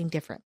something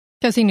different.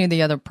 Because He knew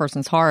the other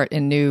person's heart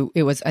and knew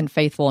it was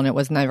unfaithful and it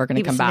was never going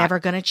to come back. He was never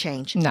going to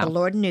change. No. The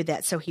Lord knew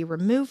that, so He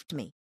removed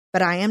me.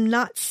 But I am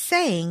not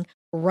saying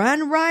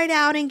run right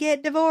out and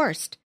get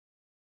divorced.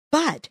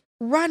 But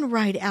run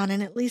right out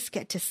and at least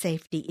get to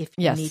safety if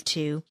you need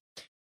to.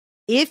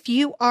 If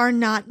you are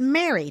not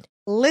married,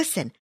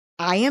 listen,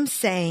 I am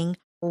saying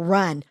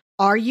run.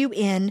 Are you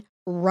in?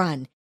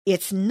 Run.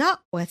 It's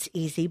not what's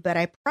easy, but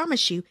I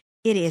promise you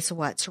it is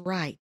what's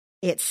right.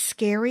 It's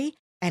scary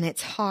and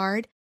it's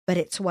hard, but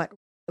it's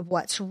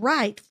what's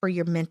right for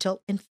your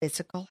mental and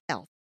physical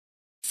health.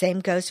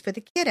 Same goes for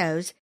the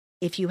kiddos.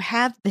 If you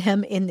have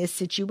them in this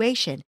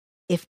situation,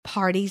 if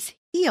parties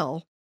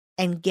heal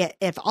and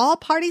if all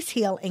parties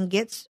heal and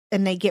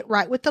they get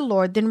right with the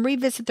Lord, then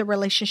revisit the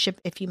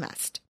relationship if you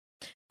must.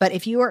 But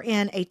if you are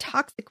in a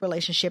toxic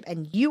relationship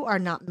and you are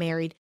not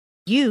married,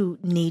 you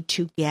need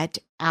to get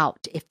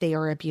out if they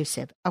are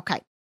abusive.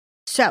 Okay.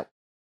 So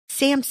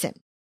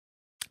Samson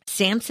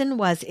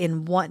was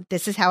in one,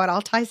 this is how it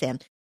all ties in.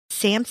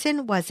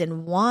 Samson was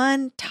in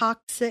one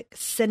toxic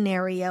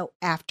scenario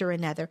after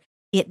another.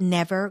 It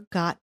never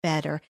got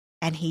better,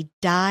 and he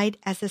died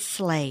as a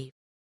slave,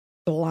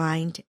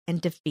 blind and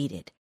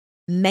defeated.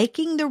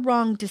 Making the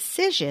wrong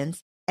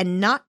decisions and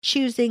not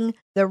choosing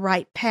the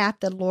right path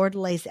the Lord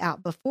lays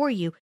out before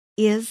you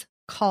is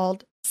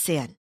called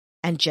sin.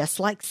 And just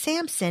like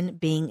Samson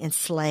being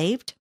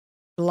enslaved,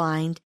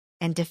 blind,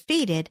 and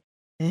defeated,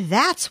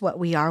 that's what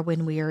we are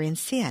when we are in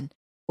sin.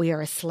 We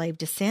are a slave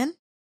to sin,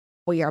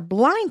 we are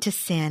blind to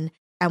sin,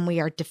 and we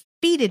are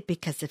defeated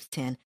because of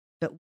sin,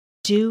 but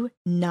do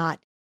not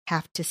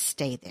have to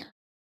stay there.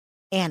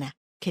 Anna,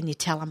 can you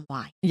tell them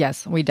why?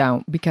 Yes, we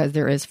don't, because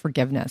there is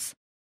forgiveness.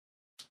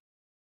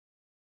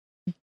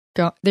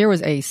 There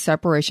was a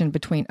separation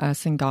between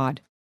us and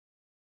God.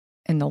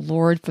 And the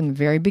Lord, from the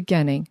very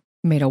beginning,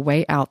 made a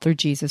way out through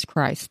Jesus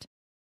Christ.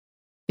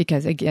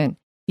 Because again,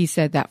 He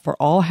said that for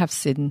all have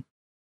sinned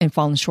and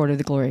fallen short of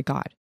the glory of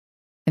God.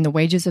 And the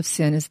wages of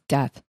sin is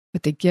death,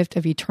 but the gift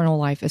of eternal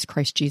life is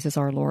Christ Jesus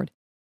our Lord.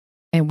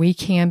 And we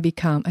can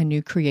become a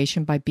new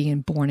creation by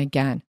being born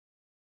again.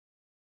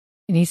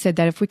 And he said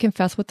that if we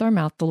confess with our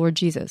mouth the Lord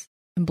Jesus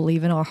and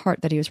believe in our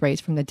heart that he was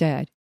raised from the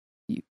dead,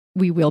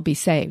 we will be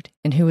saved.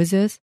 And who is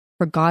this?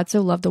 For God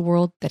so loved the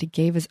world that he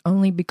gave his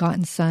only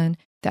begotten Son,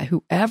 that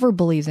whoever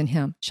believes in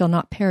him shall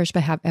not perish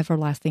but have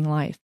everlasting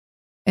life.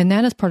 And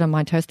that is part of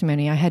my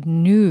testimony.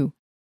 I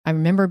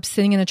remember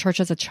sitting in a church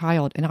as a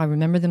child, and I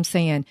remember them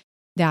saying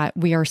that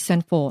we are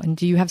sinful. And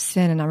do you have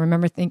sin? And I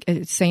remember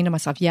saying to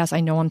myself, yes,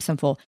 I know I'm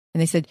sinful.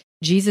 And they said,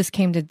 Jesus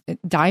came to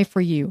die for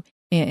you.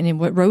 And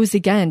what rose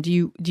again, do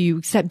you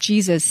accept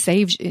Jesus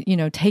saves,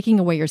 taking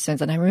away your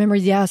sins? And I remember,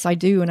 yes, I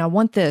do. And I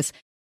want this.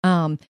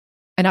 And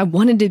I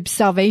wanted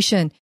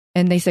salvation.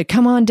 And they said,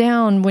 come on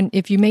down.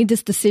 If you made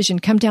this decision,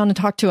 come down and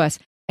talk to us.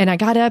 And I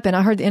got up and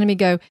I heard the enemy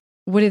go,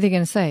 what are they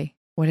going to say?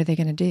 What are they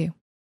going to do?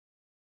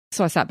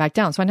 So I sat back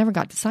down. So I never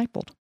got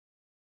discipled.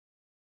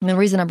 And the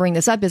reason I bring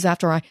this up is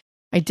after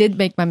I did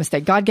make my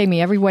mistake. God gave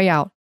me every way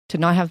out to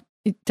not have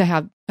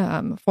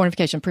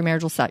fornication,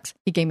 premarital sex.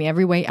 He gave me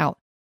every way out.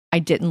 I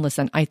didn't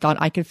listen. I thought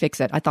I could fix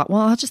it. I thought,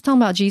 well, I'll just tell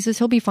him about Jesus.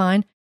 He'll be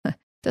fine.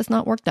 Does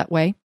not work that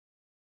way.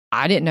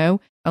 I didn't know.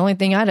 The only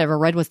thing I'd ever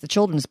read was the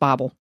children's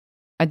Bible.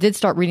 I did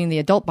start reading the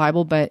adult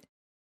Bible, but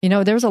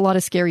there's a lot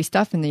of scary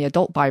stuff in the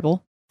adult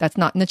Bible that's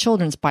not in the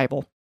children's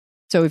Bible.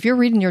 So if you're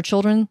reading the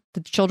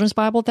children's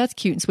Bible, that's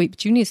cute and sweet,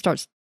 but you need to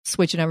start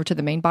switching over to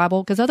the main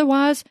Bible, because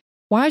otherwise,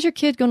 why is your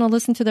kid going to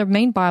listen to their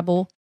main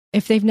Bible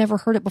if they've never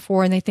heard it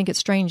before and they think it's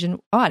strange and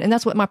odd? And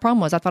that's what my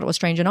problem was. I thought it was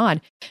strange and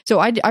odd. So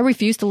I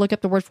refused to look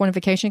up the word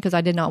fornication because I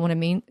did not want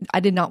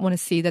to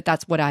see that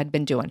that's what I had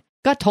been doing.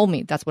 God told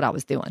me that's what I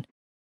was doing.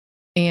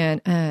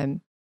 And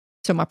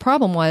so my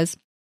problem was,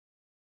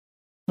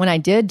 when I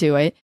did do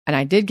it and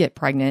I did get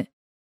pregnant,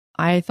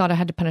 I thought I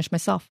had to punish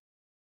myself.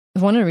 It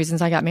was one of the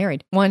reasons I got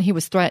married. One, he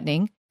was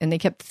threatening, and they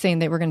kept saying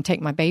they were going to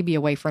take my baby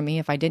away from me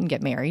if I didn't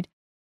get married.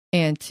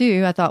 And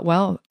two, I thought,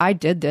 well, I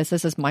did this.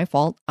 This is my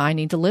fault. I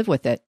need to live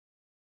with it.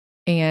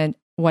 And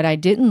what I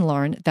didn't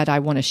learn that I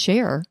want to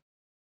share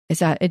is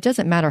that it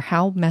doesn't matter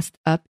how messed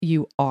up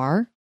you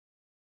are.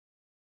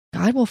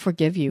 God will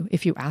forgive you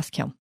if you ask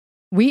him.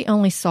 We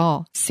only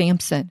saw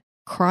Samson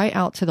cry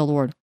out to the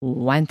Lord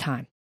one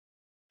time.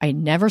 I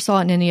never saw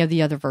it in any of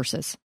the other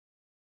verses.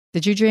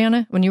 Did you,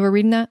 Gianna, when you were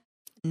reading that?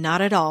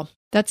 Not at all.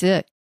 That's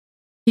it.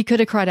 He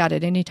could have cried out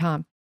at any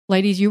time.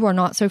 Ladies, you are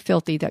not so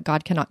filthy that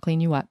God cannot clean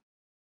you up.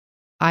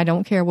 I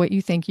don't care what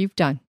you think you've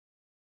done.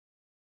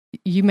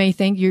 You may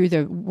think you're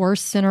the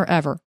worst sinner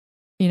ever,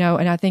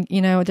 and I think,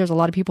 there's a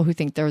lot of people who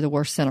think they're the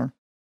worst sinner.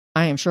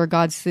 I am sure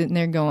God's sitting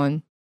there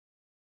going,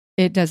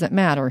 it doesn't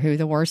matter who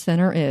the worst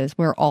sinner is.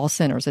 We're all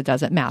sinners. It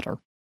doesn't matter.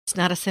 It's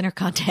not a sinner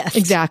contest.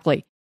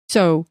 Exactly.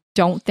 So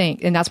don't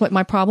think, and that's what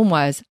my problem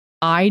was.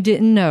 I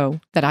didn't know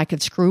that I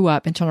could screw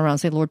up and turn around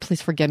and say, Lord,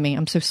 please forgive me.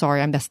 I'm so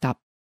sorry. I messed up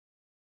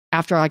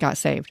after I got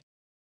saved.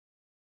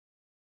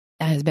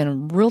 That has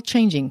been real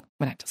changing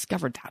when I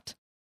discovered that.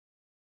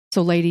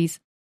 So ladies,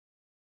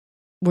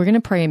 we're going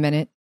to pray a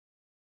minute,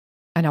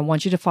 and I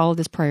want you to follow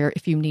this prayer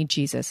if you need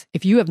Jesus.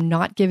 If you have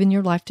not given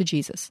your life to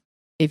Jesus,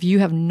 if you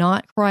have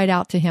not cried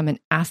out to him and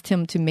asked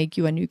him to make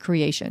you a new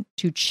creation,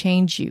 to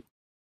change you,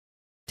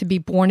 to be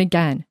born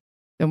again,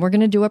 then we're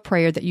going to do a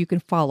prayer that you can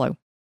follow.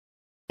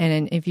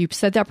 And if you've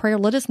said that prayer,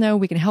 let us know.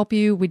 We can help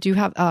you. We do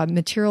have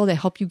material to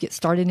help you get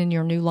started in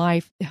your new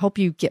life, to help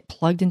you get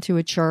plugged into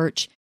a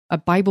church, a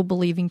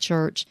Bible-believing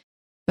church.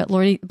 But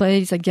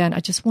ladies, again, I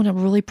just want to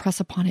really press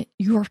upon it.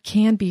 You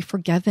can be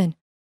forgiven.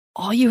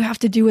 All you have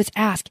to do is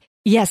ask.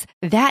 Yes,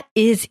 that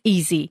is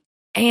easy.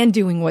 And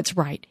doing what's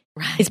right.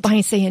 It's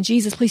by saying,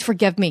 Jesus, please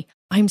forgive me.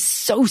 I'm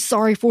so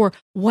sorry for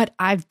what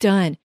I've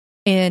done.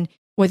 And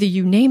whether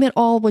you name it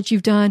all what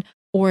you've done,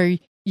 or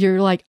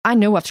you're like, I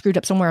know I've screwed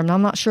up somewhere and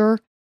I'm not sure,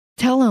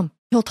 tell him.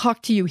 He'll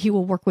talk to you. He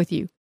will work with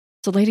you.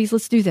 So ladies,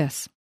 let's do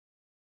this.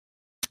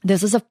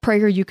 This is a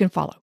prayer you can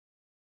follow.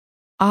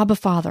 Abba,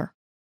 Father.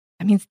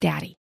 That means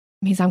Daddy.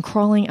 It means I'm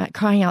crying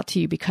out to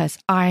you because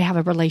I have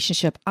a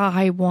relationship.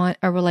 I want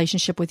a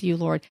relationship with you,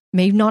 Lord.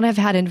 May not have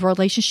had a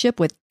relationship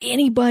with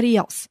anybody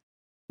else,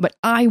 but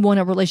I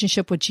want a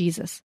relationship with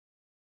Jesus.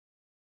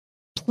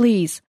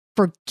 Please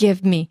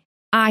forgive me.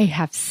 I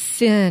have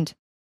sinned.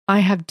 I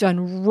have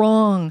done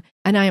wrong,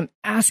 and I am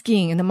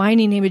asking in the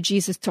mighty name of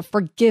Jesus to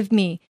forgive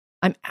me.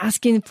 I'm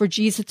asking for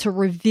Jesus to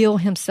reveal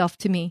himself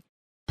to me.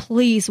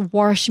 Please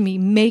wash me,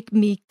 make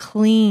me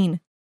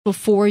clean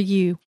before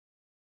you.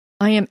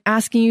 I am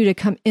asking you to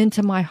come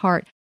into my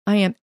heart. I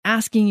am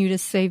asking you to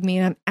save me,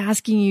 and I'm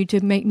asking you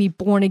to make me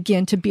born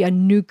again, to be a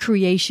new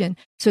creation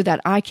so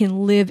that I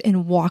can live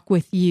and walk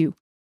with you.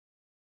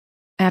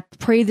 And I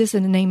pray this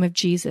in the name of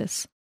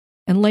Jesus.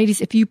 And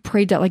ladies, if you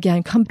prayed that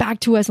again, come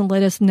back to us and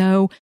let us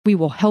know. We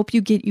will help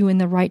you get you in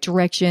the right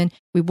direction.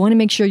 We want to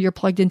make sure you're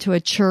plugged into a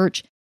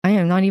church. I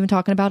am not even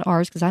talking about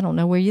ours because I don't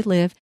know where you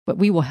live, but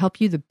we will help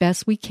you the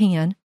best we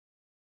can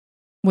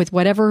with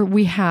whatever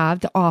we have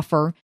to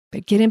offer.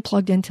 But get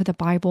plugged into the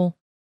Bible.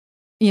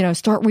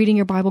 Start reading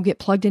your Bible, get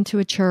plugged into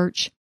a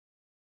church.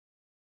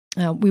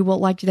 We would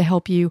like to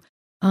help you.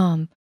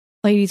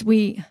 Ladies,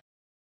 we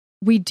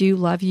do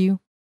love you.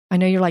 I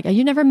know you're like,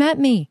 you never met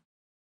me,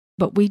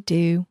 but we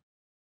do.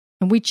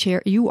 And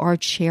you are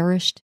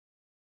cherished.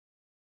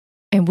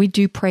 And we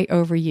do pray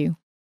over you.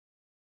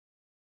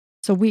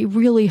 So we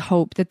really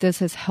hope that this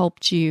has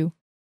helped you.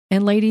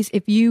 And ladies,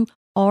 if you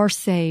are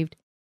saved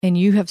and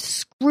you have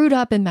screwed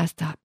up and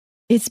messed up,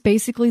 it's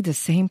basically the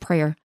same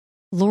prayer.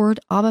 Lord,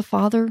 Abba,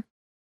 Father,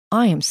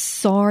 I am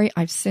sorry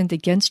I've sinned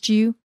against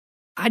you.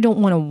 I don't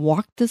want to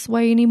walk this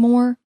way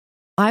anymore.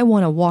 I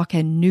want to walk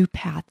a new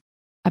path,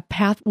 a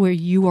path where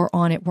you are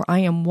on it, where I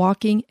am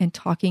walking and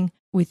talking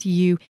with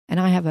you and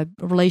I have a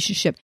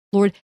relationship.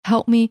 Lord,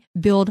 help me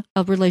build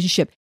a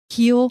relationship.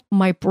 Heal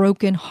my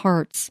broken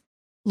hearts.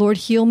 Lord,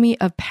 heal me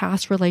of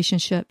past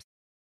relationships.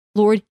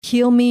 Lord,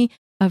 heal me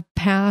of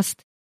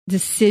past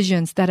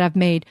decisions that I've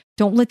made.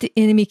 Don't let the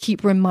enemy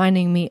keep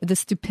reminding me of the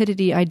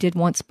stupidity I did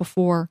once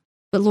before.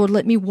 But Lord,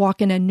 let me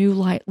walk in a new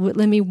light.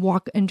 Let me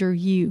walk under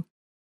you.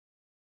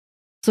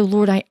 So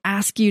Lord, I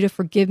ask you to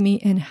forgive me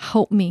and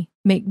help me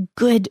make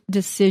good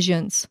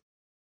decisions.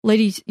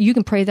 Ladies, you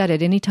can pray that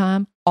at any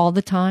time, all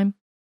the time.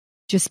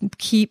 Just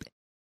keep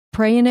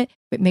praying it,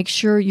 but make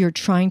sure you're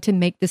trying to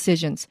make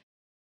decisions.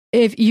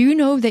 If you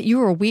know that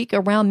you are weak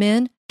around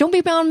men, don't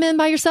be around men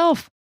by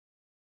yourself.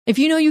 If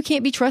you know you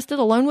can't be trusted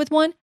alone with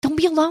one, don't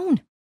be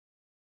alone.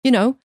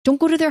 Don't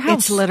go to their house.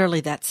 It's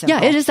literally that simple.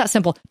 Yeah, it is that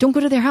simple. Don't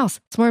go to their house.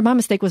 That's where my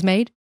mistake was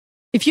made.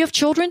 If you have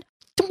children,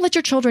 don't let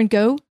your children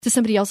go to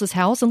somebody else's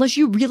house unless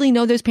you really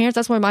know those parents.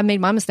 That's where I made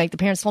my mistake. The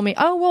parents told me,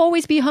 "Oh, we'll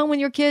always be home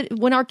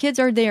when our kids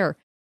are there."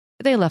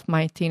 They left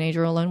my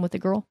teenager alone with the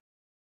girl.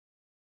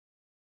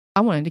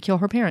 I wanted to kill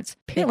her parents.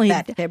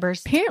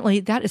 Apparently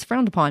that is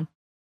frowned upon.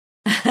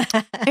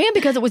 And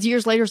because it was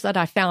years later that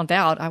I found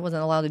out, I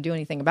wasn't allowed to do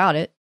anything about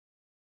it.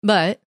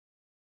 But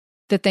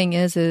the thing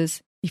is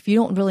if you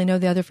don't really know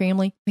the other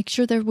family, make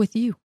sure they're with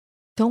you.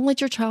 Don't let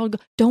your child go.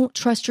 Don't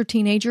trust your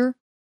teenager.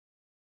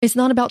 It's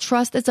not about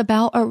trust. It's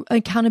about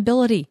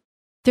accountability.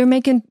 They're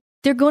going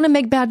to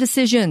make bad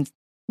decisions.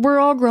 We're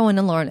all growing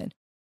and learning.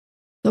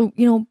 So,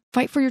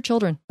 fight for your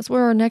children. That's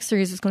where our next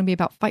series is going to be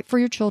about. Fight for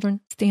your children.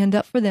 Stand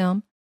up for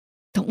them.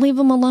 Don't leave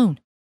them alone.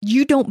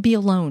 You don't be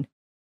alone.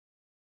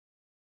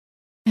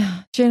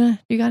 Jenna,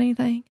 you got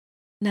anything?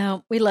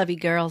 No, we love you,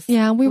 girls.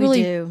 Yeah, we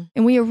really do.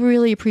 And we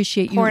really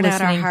appreciate you pouring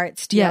listening. out our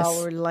hearts to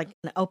y'all. We're like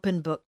an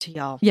open book to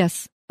y'all.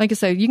 Yes. Like I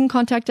said, you can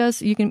contact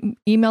us. You can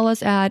email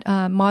us at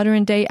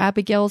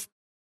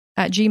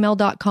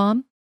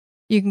moderndayabigails@gmail.com.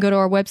 You can go to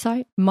our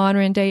website,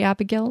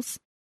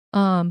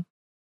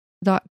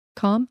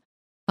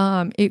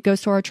 moderndayabigails.com. It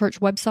goes to our church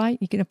website.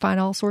 You can find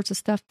all sorts of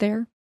stuff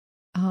there.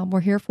 We're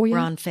here for you. We're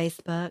on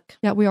Facebook.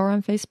 Yeah, we are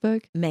on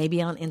Facebook.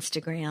 Maybe on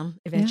Instagram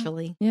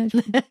eventually. Yeah.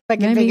 If I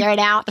can figure it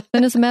out.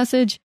 Send us a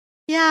message.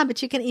 Yeah,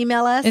 but you can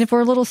email us. And if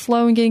we're a little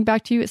slow in getting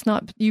back to you, it's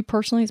not you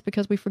personally. It's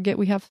because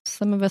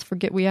some of us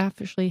forget we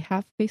actually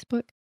have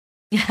Facebook.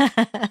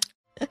 I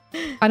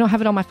don't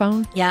have it on my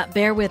phone. Yeah,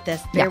 bear with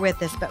us.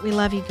 But we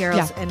love you, girls.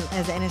 Yeah. And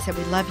as Anna said,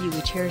 we love you.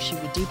 We cherish you.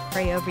 We do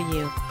pray over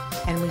you.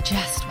 And we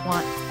just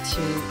want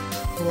to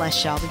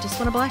bless y'all. We just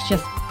want to bless you.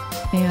 Yes.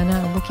 And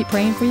we'll keep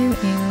praying for you.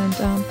 And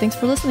thanks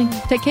for listening.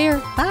 Take care.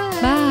 Bye.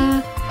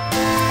 Bye.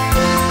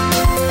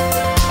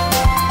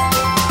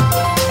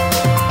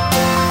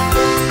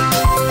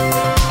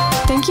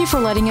 Thank you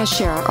for letting us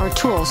share our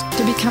tools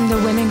to become the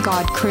women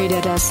God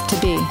created us to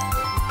be.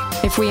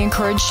 If we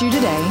encouraged you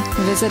today,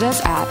 visit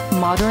us at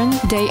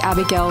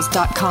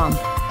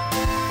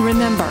moderndayabigails.com.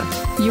 Remember,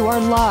 you are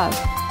loved,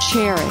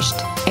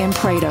 cherished, and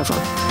prayed over.